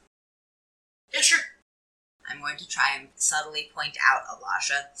favor? Yeah, sure. I'm going to try and subtly point out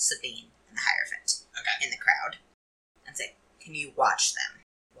Alasha, Sabine, and the Hierophant in the crowd, and say, can you watch them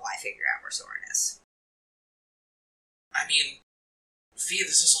while I figure out where Soren is? I mean, Fia,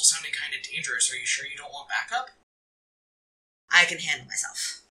 this is all sounding kind of dangerous. Are you sure you don't want backup? I can handle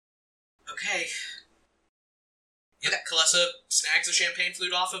myself. Okay. Yep, Kalessa snags a champagne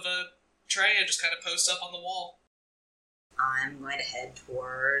flute off of a tray and just kind of posts up on the wall. I'm going to head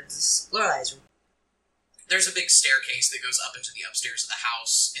towards Lorelei's room. There's a big staircase that goes up into the upstairs of the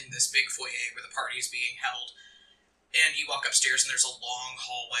house in this big foyer where the party is being held. And you walk upstairs and there's a long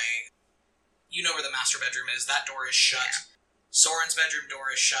hallway. You know where the master bedroom is. That door is shut. Yeah. Soren's bedroom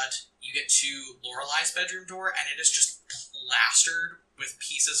door is shut. You get to Lorelei's bedroom door and it is just plastered with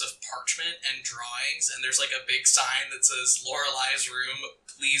pieces of parchment and drawings, and there's like a big sign that says Lorelei's room,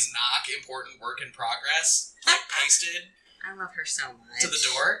 please knock, important work in progress, like pasted. I love her so much. To the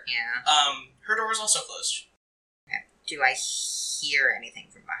door. Yeah. Her door is also closed. Okay. Do I hear anything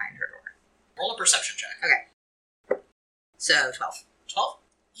from behind her door? Roll a perception check. Okay. So 12. 12?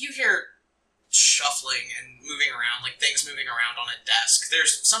 You hear shuffling and moving around, like things moving around on a desk.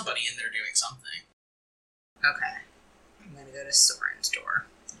 There's somebody in there doing something. Okay. I'm going to go to Soren's door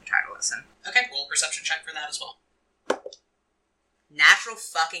and try to listen. Okay, roll a perception check for that as well. Natural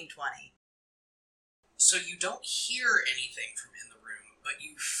fucking 20. So you don't hear anything from in the room, but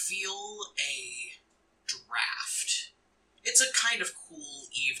you feel a draft. It's a kind of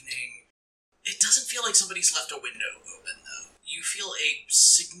cool evening. It doesn't feel like somebody's left a window open, though. You feel a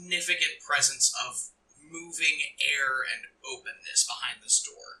significant presence of moving air and openness behind this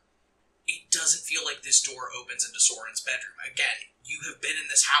door. It doesn't feel like this door opens into Soren's bedroom. Again, you have been in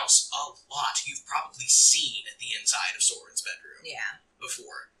this house a lot. You've probably seen the inside of Soren's bedroom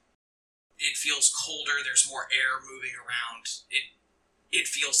before. It feels colder. There's more air moving around. It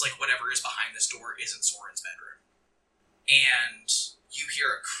feels like whatever is behind this door isn't Soren's bedroom. And you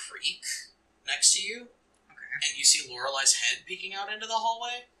hear a creak next to you. Okay. And you see Lorelei's head peeking out into the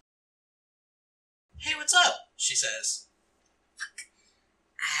hallway. Hey, what's up? She says.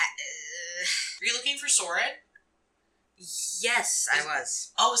 Are you looking for Soren? Yes, I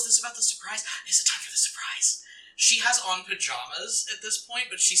was. Oh, is this about the surprise? Is it time for the surprise? She has on pajamas at this point,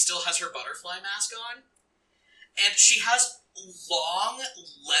 but she still has her butterfly mask on. And she has long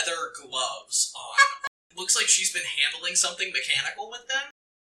leather gloves on. It looks like she's been handling something mechanical with them.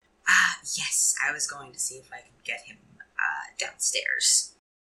 Yes, I was going to see if I could get him downstairs.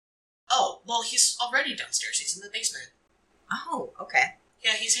 Oh, well, he's already downstairs. He's in the basement. Oh, okay.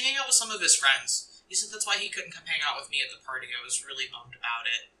 Yeah, he's hanging out with some of his friends. He said that's why he couldn't come hang out with me at the party. I was really bummed about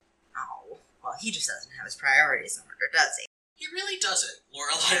it. Oh, well, he just doesn't have his priorities in order, does he? He really doesn't.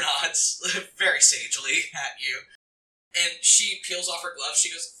 Lorelei nods very sagely at you. And she peels off her gloves.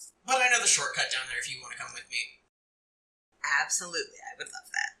 She goes, but I know the shortcut down there if you want to come with me. Absolutely, I would love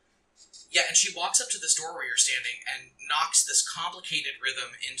that. Yeah, and she walks up to this door where you're standing and knocks this complicated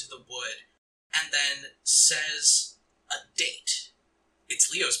rhythm into the wood and then says a date. It's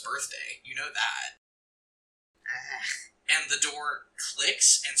Leo's birthday. You know that. And the door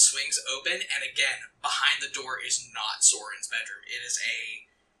clicks and swings open, and again, behind the door is not Soren's bedroom. It is a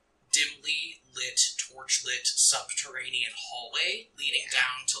dimly lit, torch-lit, subterranean hallway leading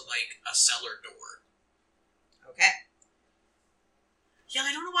down to, like, a cellar door. Okay. Yeah,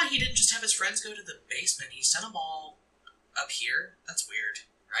 I don't know why he didn't just have his friends go to the basement. He sent them all up here. That's weird,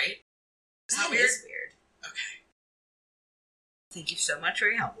 right? Is that weird? Is weird. Okay. Thank you so much for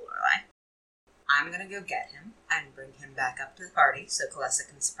your help, Lorelai. I'm gonna go get him and bring him back up to the party so Kalessa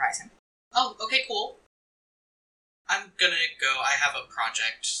can surprise him. Oh, okay, cool. I'm gonna go. I have a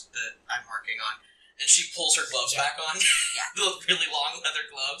project that I'm working on. And she pulls her gloves back on. Yeah. The really long leather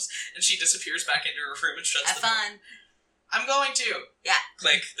gloves. And she disappears back into her room and shuts Have the door. fun. I'm going to. Yeah.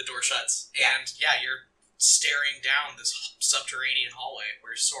 Click, the door shuts. And yeah, you're staring down this subterranean hallway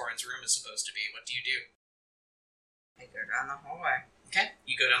where Soren's room is supposed to be. What do you do? I go down the hallway. Okay,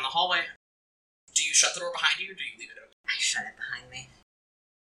 you go down the hallway. Do you shut the door behind you or do you leave it open? I shut it behind me.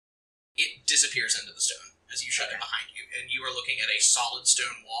 It disappears into the stone as you shut it behind you. And you are looking at a solid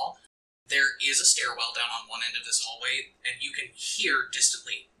stone wall. There is a stairwell down on one end of this hallway, and you can hear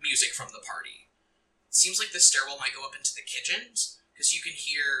distantly music from the party. It seems like this stairwell might go up into the kitchens, because you can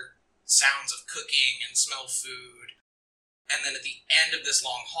hear sounds of cooking and smell food. And then at the end of this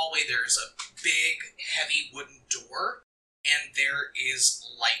long hallway, there's a big, heavy wooden door, and there is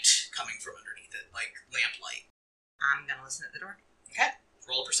light coming from underneath it, like lamplight. I'm gonna listen at the door. Okay,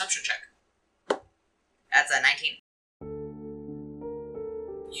 roll a perception check. That's a 19.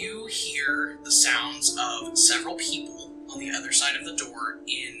 You hear the sounds of several people on the other side of the door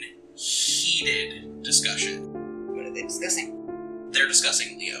in heated discussion. What are they discussing? They're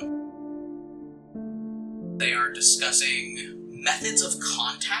discussing Leo. They are discussing methods of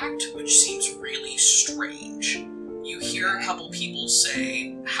contact, which seems really strange. You hear a couple people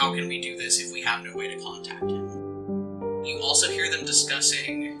say, how can we do this if we have no way to contact him? You also hear them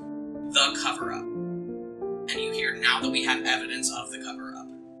discussing the cover-up. And you hear, now that we have evidence of the cover-up.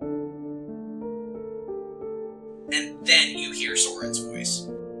 And then you hear Soren's voice.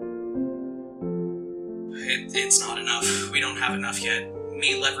 It's not enough. We don't have enough yet.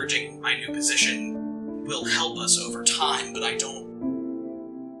 Me leveraging my new position will help us over time, but I don't...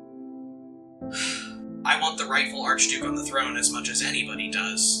 I want the rightful Archduke on the throne as much as anybody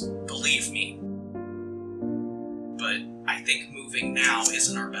does. Believe me. But I think moving now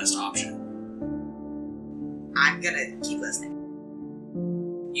isn't our best option. I'm gonna keep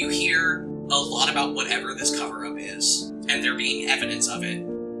listening. You hear a lot about whatever this cover-up is, and there being evidence of it.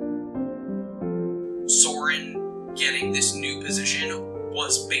 Soren getting this new position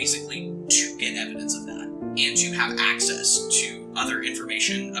was basically to get evidence of that, and to have access to other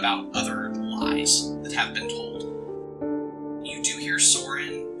information about other lies that have been told. You do hear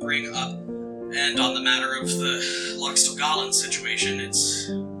Soren bring up, and on the matter of the Loxtel-Gallen situation, it's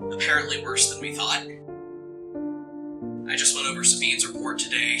apparently worse than we thought. I just went over Sabine's report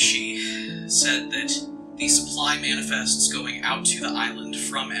today. She said that the supply manifests going out to the island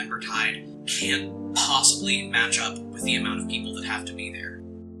from Embertide can't possibly match up with the amount of people that have to be there.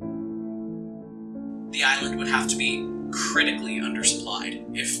 The island would have to be critically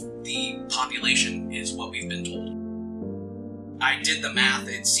undersupplied if the population is what we've been told. I did the math.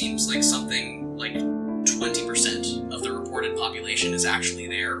 It seems like something like 20% of the reported population is actually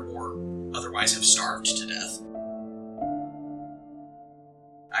there or otherwise have starved to death.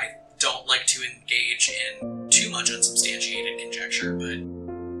 I don't like to engage in too much unsubstantiated conjecture, but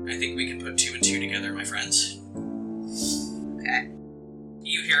I think we can put two and two together, my friends. Okay.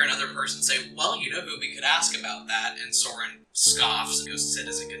 You hear another person say, well, you know who we could ask about that, and Soren scoffs and goes, Sid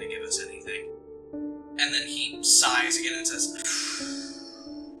isn't going to give us anything. And then he sighs again and says,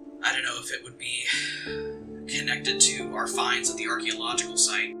 I don't know if it would be connected to our finds at the archaeological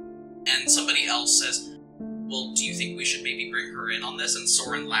site. And somebody else says, well, do you think we should maybe bring her in on this? And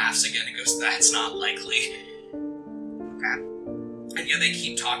Soren laughs again and goes, that's not likely. Okay. And yeah, they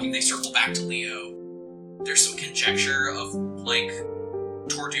keep talking, they circle back to Leo. There's some conjecture of, like,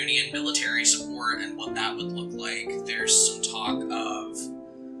 Tordunian military support and what that would look like. There's some talk of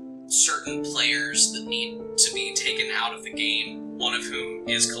certain players that need to be taken out of the game, one of whom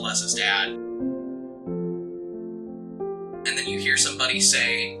is Kalessa's dad. And then you hear somebody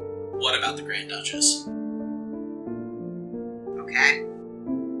say, what about the Grand Duchess? Okay.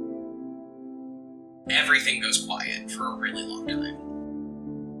 Everything goes quiet for a really long time.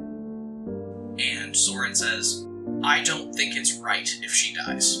 And Soren says, I don't think it's right if she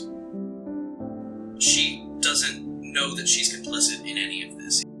dies. She doesn't know that she's complicit in any of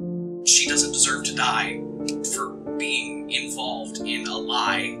this. She doesn't deserve to die for being involved in a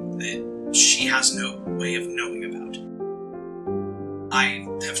lie that she has no way of knowing about. I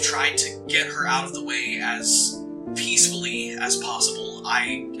have tried to get her out of the way as peacefully as possible.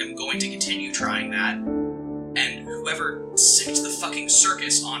 I am going to continue trying that. And whoever sicked the fucking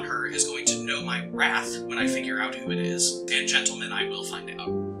circus on her is going to know my wrath when I figure out who it is. And gentlemen, I will find out.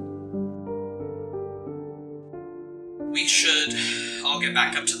 We should all get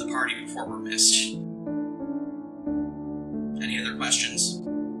back up to the party before we're missed. Any other questions?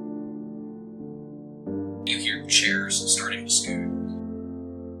 You hear chairs starting to scoot.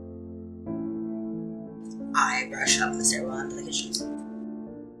 I rush up the stairwell into the kitchen.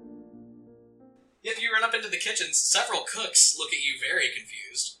 If you run up into the kitchen, several cooks look at you very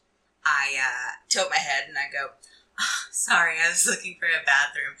confused. I tilt my head and I go, "Oh, sorry, I was looking for a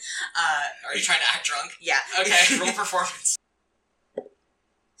bathroom." Are you trying to act drunk? Yeah. Okay, roll performance.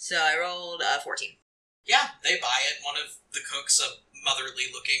 So I rolled 14. Yeah, they buy it. One of the cooks, a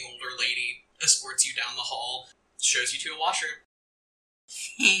motherly-looking older lady, escorts you down the hall, shows you to a washroom.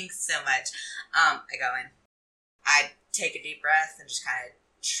 Thanks so much. I go in. I take a deep breath and just kind of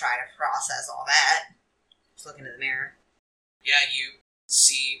try to process all that. Just look into the mirror. Yeah, you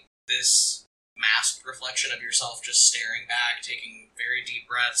see this masked reflection of yourself just staring back, taking very deep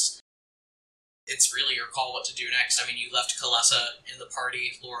breaths. It's really your call what to do next. I mean, you left Kalessa in the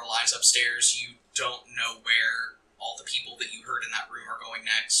party. Lorelai's upstairs. You don't know where all the people that you heard in that room are going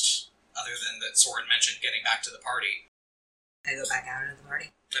next, other than that Soren mentioned getting back to the party. I go back out into the party.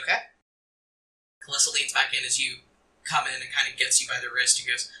 Okay. Kalessa leans back in as you come in and kind of gets you by the wrist. He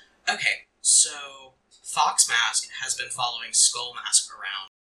goes, okay, so Fox Mask has been following Skull Mask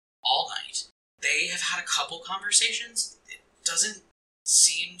around all night. They have had a couple conversations. It doesn't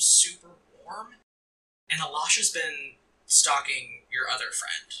seem super warm. And Alasha's been stalking your other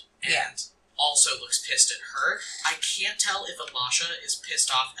friend. And also looks pissed at her. I can't tell if Alasha is pissed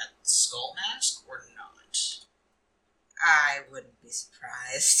off at Skull Mask or not. I wouldn't be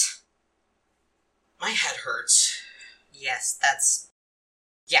surprised. My head hurts. Yes, that's...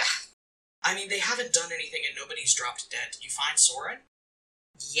 Yeah. I mean, they haven't done anything and nobody's dropped dead. Did you find Soren?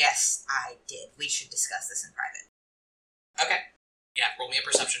 Yes, I did. We should discuss this in private. Okay. Yeah, roll me a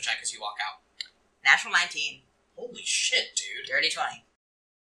perception check as you walk out. Natural 19. Holy shit, dude. Dirty 20.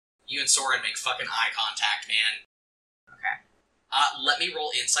 You and Soren make fucking eye contact, man. Okay. Let me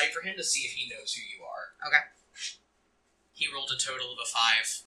roll insight for him to see if he knows who you are. Okay. He rolled a total of a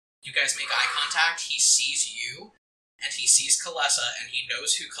 5. You guys make eye contact, he sees you, and he sees Kalessa, and he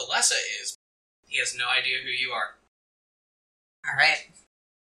knows who Kalessa is. He has no idea who you are. Alright.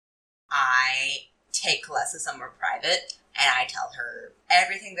 I take Kalessa somewhere private, and I tell her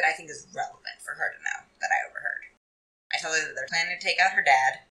everything that I think is relevant for her to know that I overheard. I tell her that they're planning to take out her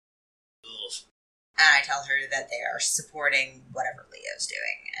dad, Ugh. and I tell her that they are supporting whatever Leo's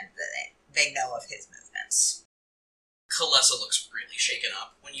doing, and that they know of his movements. Kalessa looks really shaken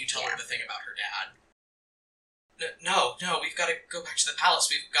up when you tell her the thing about her dad. No, we've got to go back to the palace.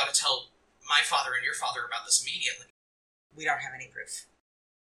 We've got to tell my father and your father about this immediately. We don't have any proof.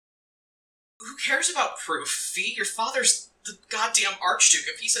 Who cares about proof, Fee? Your father's the goddamn Archduke.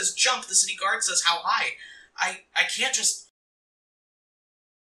 If he says jump, the city guard says how high. I can't just...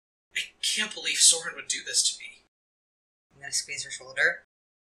 I can't believe Soren would do this to me. I'm going to squeeze her shoulder.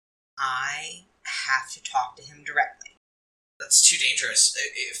 I have to talk to him directly. That's too dangerous.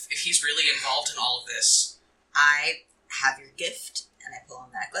 If he's really involved in all of this... I have your gift, and I pull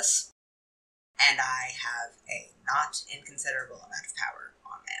on the necklace, and I have a not inconsiderable amount of power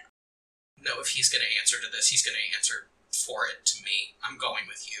on man. No, if he's going to answer to this, he's going to answer for it to me. I'm going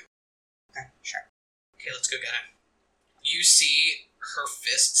with you. Okay, sure. Okay, let's go get him. You see her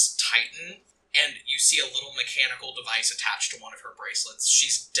fists tighten, and you see a little mechanical device attached to one of her bracelets.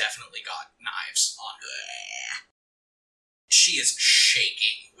 She's definitely got knives on her. Yeah. She is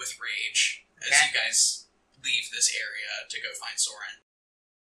shaking with rage as Okay. you guys leave this area to go find Soren.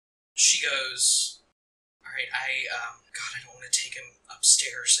 She goes, alright, God, I don't want to take him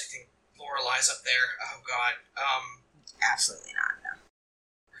upstairs. I think Lorelai's up there. Oh, God. Absolutely not, no.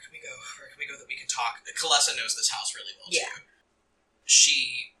 Where can we go? Where can we go that we can talk? Kalessa knows this house really well, Yeah. too.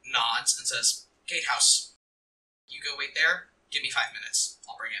 She nods and says, Gatehouse. You go wait there. Give me 5 minutes.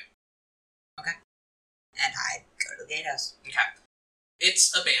 I'll bring him. And I go to the gatehouse. Okay.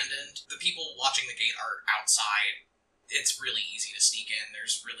 It's abandoned. The people watching the gate are outside. It's really easy to sneak in.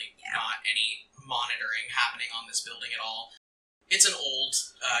 There's really not any monitoring happening on this building at all. It's an old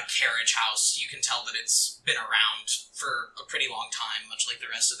carriage house. You can tell that it's been around for a pretty long time, much like the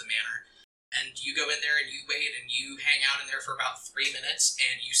rest of the manor. And you go in there and you wait and you hang out in there for about 3 minutes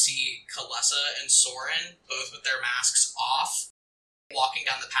and you see Kalessa and Soren, both with their masks off, walking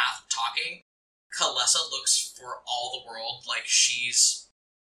down the path talking. Kalessa looks for all the world like she's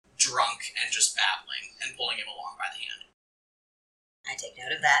drunk and just babbling and pulling him along by the hand. I take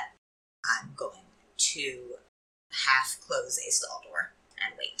note of that. I'm going to half close a stall door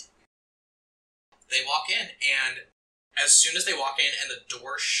and wait. They walk in, and as soon as they walk in and the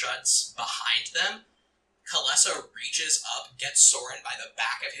door shuts behind them, Kalesa reaches up, gets Soren by the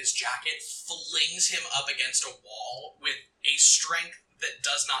back of his jacket, flings him up against a wall with a strength that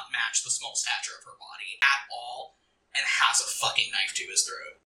does not match the small stature of her body at all, and has a fucking knife to his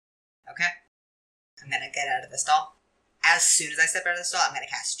throat. Okay. I'm gonna get out of the stall. As soon as I step out of the stall, I'm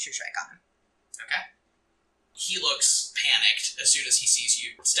gonna cast True Strike on him. Okay. He looks panicked as soon as he sees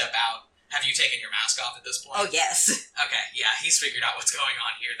you step out. Have you taken your mask off at this point? Oh, yes. Okay, yeah, he's figured out what's going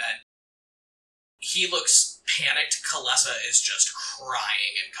on here then. He looks panicked. Kalesa is just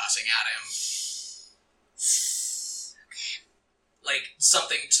crying and cussing at him. Okay. Like,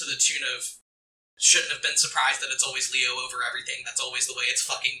 something to the tune of, shouldn't have been surprised that it's always Leo over everything. That's always the way it's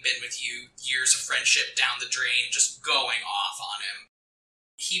fucking been with you. Years of friendship down the drain, just going off on him.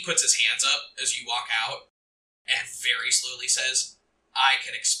 He puts his hands up as you walk out and very slowly says, I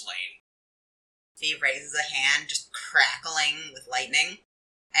can explain. He raises a hand, just crackling with lightning,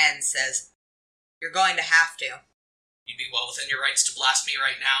 and says, You're going to have to. You'd be well within your rights to blast me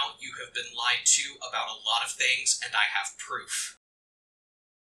right now. You have been lied to about a lot of things, and I have proof.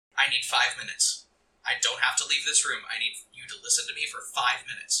 I need 5 minutes. I don't have to leave this room. I need you to listen to me for 5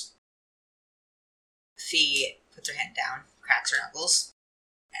 minutes. Fee puts her hand down, cracks her knuckles,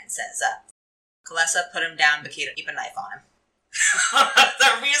 and says, Kalesa, put him down, but keep a knife on him.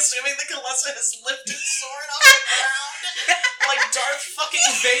 Are we assuming that Kalesa has lifted Soren off the ground? Like Darth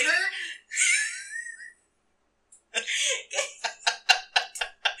fucking Vader?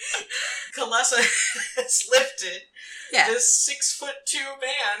 Kalesa has lifted this 6'2"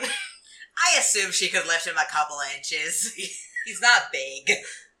 man. I assume she could lift him a couple of inches. He's not big.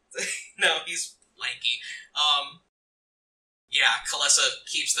 No, he's lanky. Yeah, Kalesa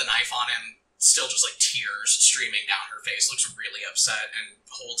keeps the knife on him, still just like tears streaming down her face, looks really upset and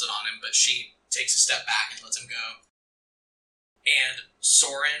holds it on him, but she takes a step back and lets him go. And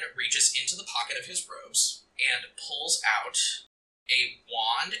Soren reaches into the pocket of his robes and pulls out a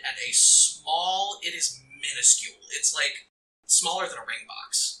wand and a small, it is minuscule, it's like smaller than a ring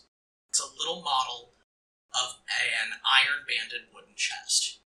box. It's a little model of an iron-banded wooden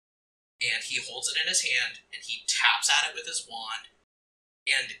chest. And he holds it in his hand, and he taps at it with his wand,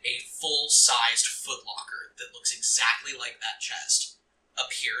 and a full-sized footlocker that looks exactly like that chest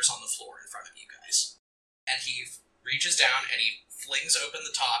appears on the floor in front of you guys. And he reaches down and he flings open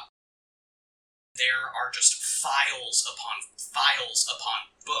the top. There are just files upon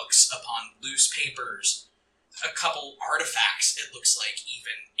books, upon loose papers, a couple artifacts, it looks like,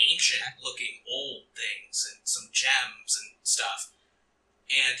 even ancient-looking old things, and some gems and stuff.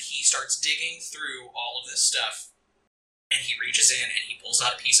 And he starts digging through all of this stuff, and he reaches in and he pulls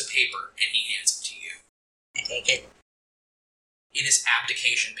out a piece of paper and he hands it to you. I take it. It is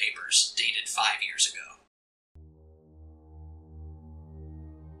abdication papers dated 5 years ago.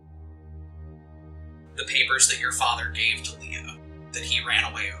 The papers that your father gave to Leo, that he ran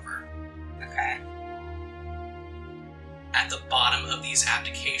away over. Okay. At the bottom of these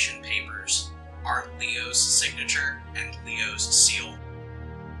abdication papers are Leo's signature and Leo's seal.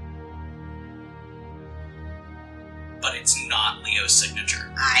 But it's not Leo's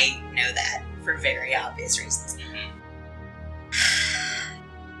signature. I know that for very obvious reasons. Mm-hmm.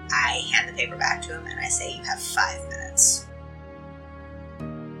 I hand the paper back to him and I say, You have 5 minutes.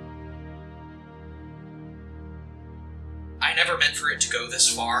 I never meant for it to go this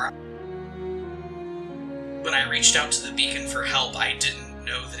far. When I reached out to the Beacon for help, I didn't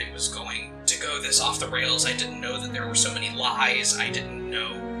know that it was going to go this off the rails. I didn't know that there were so many lies. I didn't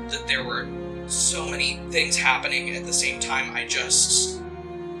know that there were so many things happening at the same time. I just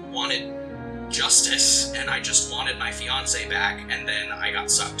wanted justice, and I just wanted my fiancé back, and then I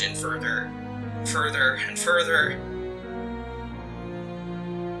got sucked in further, and further.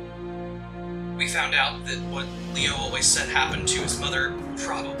 We found out that what Leo always said happened to his mother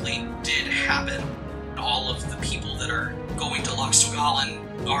probably did happen. All of the people that are going to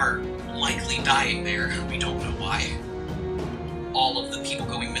Loxtogalan are likely dying there. We don't know why. All of the people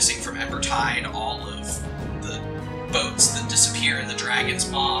going missing from Embertide, all of the boats that disappear in the Dragon's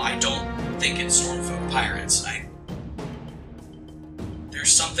Maw, I don't think it's Stormfolk pirates.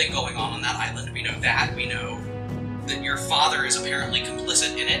 There's something going on that island. We know that. We know that your father is apparently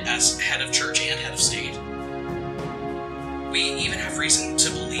complicit in it as head of church and head of state. We even have reason to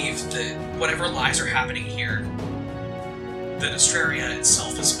believe that whatever lies are happening here, that Astraria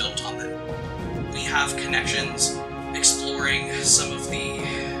itself is built on them. We have connections exploring some of the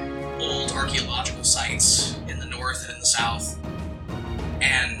old archaeological sites in the north and in the south,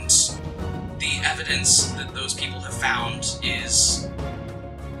 and the evidence evidence that those people have found is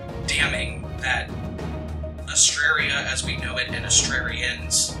damning, that Astraria as we know it and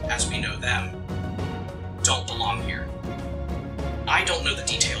Astrarians as we know them don't belong here. I don't know the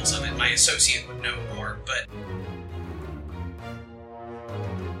details of it. My associate would know more, but...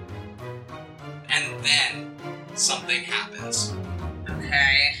 And then something happens.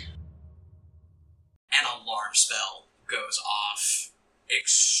 Okay. An alarm spell goes off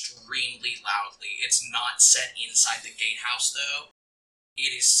extremely loudly. It's not set inside the gatehouse, though.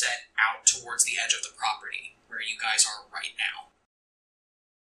 It is set out towards the edge of the property, where you guys are right now.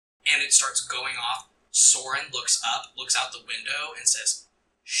 And it starts going off. Soren looks up, looks out the window, and says,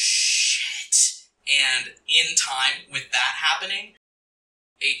 "Shit." And in time with that happening,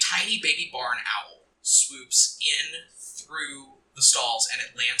 a tiny baby barn owl swoops in through the stalls, and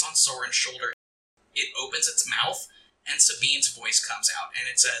it lands on Soren's shoulder. It opens its mouth, and Sabine's voice comes out, and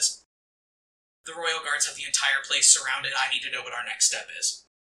it says, "The Royal Guards have the entire place surrounded. I need to know what our next step is."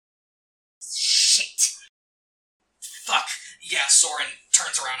 Shit. Fuck. Yeah, Soren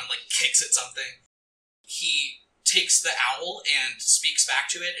turns around and, kicks at something. He takes the owl and speaks back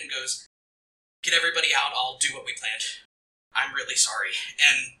to it and goes, "Get everybody out, I'll do what we planned. I'm really sorry."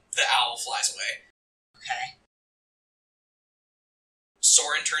 And the owl flies away. Okay.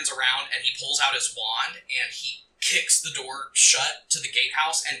 Soren turns around and he pulls out his wand and he kicks the door shut to the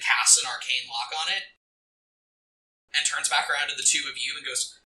gatehouse and casts an arcane lock on it. And turns back around to the two of you and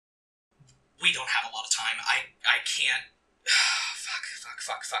goes, "We don't have a lot of time. I can't...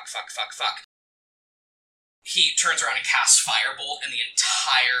 Fuck. He turns around and casts Firebolt, and the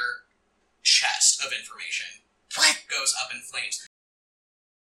entire chest of information goes up in flames.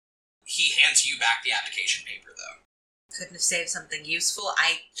 He hands you back the application paper, though. Couldn't have saved something useful.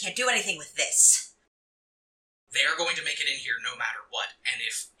 I can't do anything with this. They're going to make it in here no matter what, and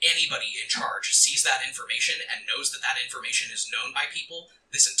if anybody in charge sees that information and knows that that information is known by people,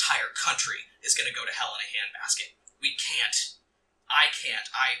 this entire country is going to go to hell in a handbasket. We can't. I can't.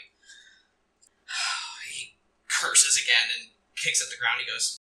 He curses again and kicks at the ground. He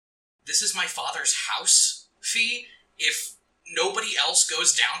goes, "This is my father's house, Fee. If nobody else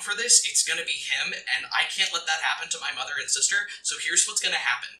goes down for this, it's going to be him, and I can't let that happen to my mother and sister, so here's what's going to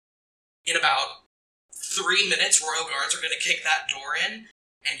happen. In about 3 minutes, Royal Guards are going to kick that door in,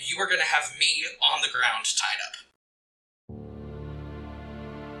 and you are going to have me on the ground tied up."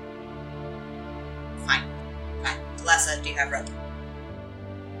 Fine. Alessa, do you have rope?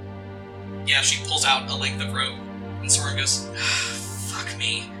 Yeah, she pulls out a length of rope, and Soren goes, "Fuck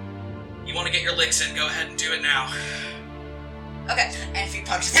me. You want to get your licks in, go ahead and do it now." Okay, and if he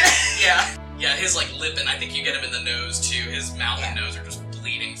punches him... Yeah, his lip, and I think you get him in the nose too. His mouth and nose are just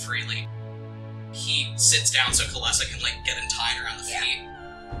bleeding freely. He sits down so Kalessa can get him tied around the feet.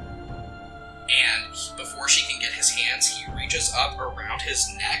 And before she can get his hands, he reaches up around his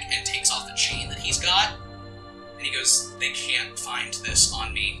neck and takes off the chain that he's got. And he goes, "They can't find this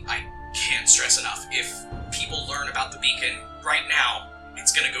on me. I can't stress enough. If people learn about the beacon right now,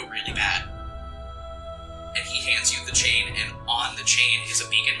 it's gonna go really bad." And he hands you the chain, and on the chain is a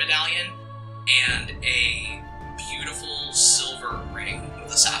beacon medallion and a beautiful silver ring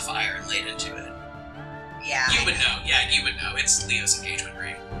with a sapphire inlaid into it. Yeah. You would know. Yeah, you would know. It's Leo's engagement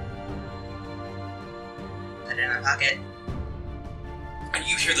ring. Put it in my pocket. And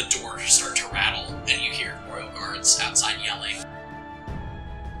you hear the door start to rattle, and you hear Royal Guards outside yelling.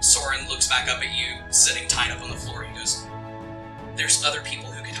 Soren looks back up at you, sitting tied up on the floor. He goes, "There's other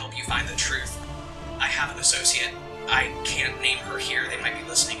people who can help you find the truth. I have an associate. I can't name her here. They might be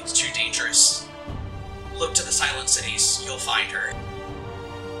listening. It's too dangerous. Look to the Silent Cities. You'll find her."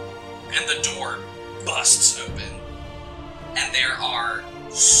 And the door busts open. And there are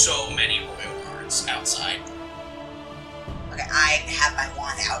so many Royal Guards outside. Okay, I have my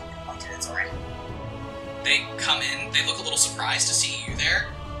wand out and pointed at Soren. They come in. They look a little surprised to see you there.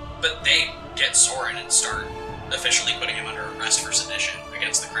 But they get Soren and start officially putting him under arrest for sedition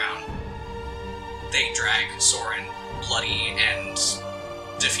against the crown. They drag Soren, bloody and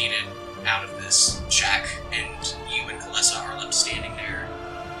defeated, out of this shack, and you and Kalessa are left standing there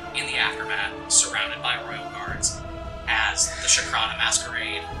in the aftermath, surrounded by Royal Guards, as the Shakrana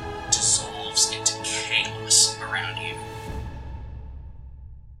masquerade dissolves into chaos around you.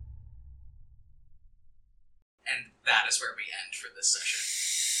 And that is where we end for this session.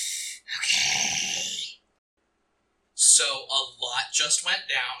 Okay. So a lot just went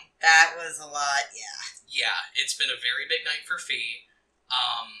down. That was a lot, yeah. Yeah, it's been a very big night for Fee.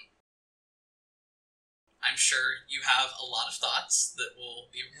 I'm sure you have a lot of thoughts that will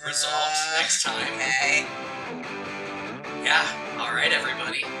be resolved next time. Okay. Yeah, alright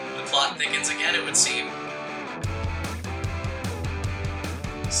everybody. The plot thickens again, it would seem.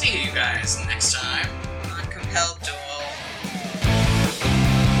 See you guys next time On Compelled Duel.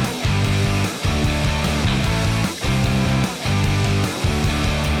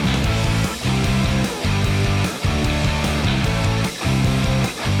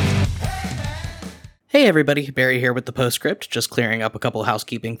 Hey everybody, Barry here with the postscript, just clearing up a couple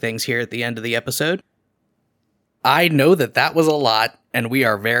housekeeping things here at the end of the episode. I know that was a lot, and we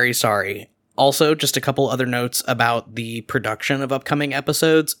are very sorry. Also, just a couple other notes about the production of upcoming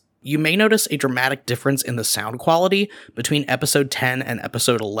episodes. You may notice a dramatic difference in the sound quality between episode 10 and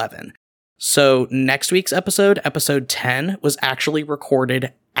episode 11. So next week's episode, episode 10, was actually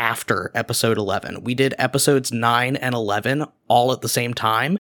recorded after episode 11. We did episodes 9 and 11 all at the same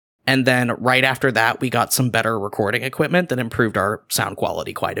time. And then right after that, we got some better recording equipment that improved our sound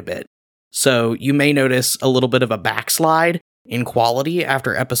quality quite a bit. So you may notice a little bit of a backslide in quality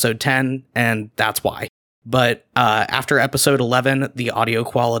after episode 10, and that's why. But after episode 11, the audio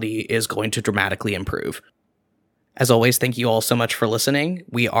quality is going to dramatically improve. As always, thank you all so much for listening.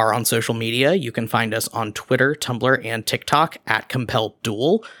 We are on social media. You can find us on Twitter, Tumblr, and TikTok at Compelled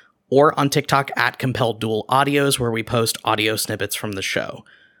Duel, or on TikTok at Compelled Duel Audios, where we post audio snippets from the show.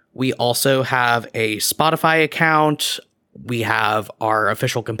 We also have a Spotify account. We have our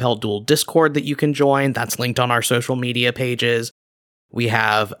official Compelled Duel Discord that you can join. That's linked on our social media pages. We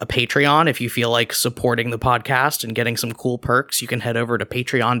have a Patreon. If you feel like supporting the podcast and getting some cool perks, you can head over to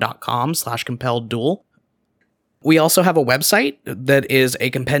patreon.com/compelledduel. We also have a website that is a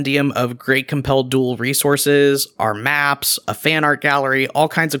compendium of great Compelled Duel resources, our maps, a fan art gallery, all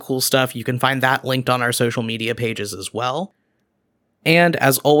kinds of cool stuff. You can find that linked on our social media pages as well. And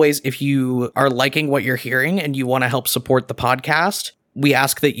as always, if you are liking what you're hearing and you want to help support the podcast, we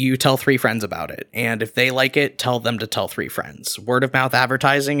ask that you tell 3 friends about it. And if they like it, tell them to tell 3 friends. Word of mouth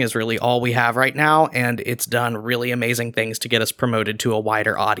advertising is really all we have right now, and it's done really amazing things to get us promoted to a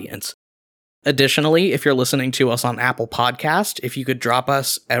wider audience. Additionally, if you're listening to us on Apple Podcast, if you could drop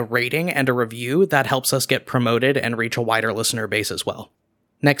us a rating and a review, that helps us get promoted and reach a wider listener base as well.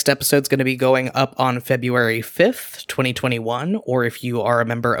 Next episode's going to be going up on February 5th, 2021, or if you are a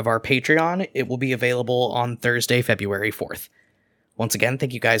member of our Patreon, it will be available on Thursday, February 4th. Once again,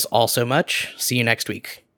 thank you guys all so much. See you next week.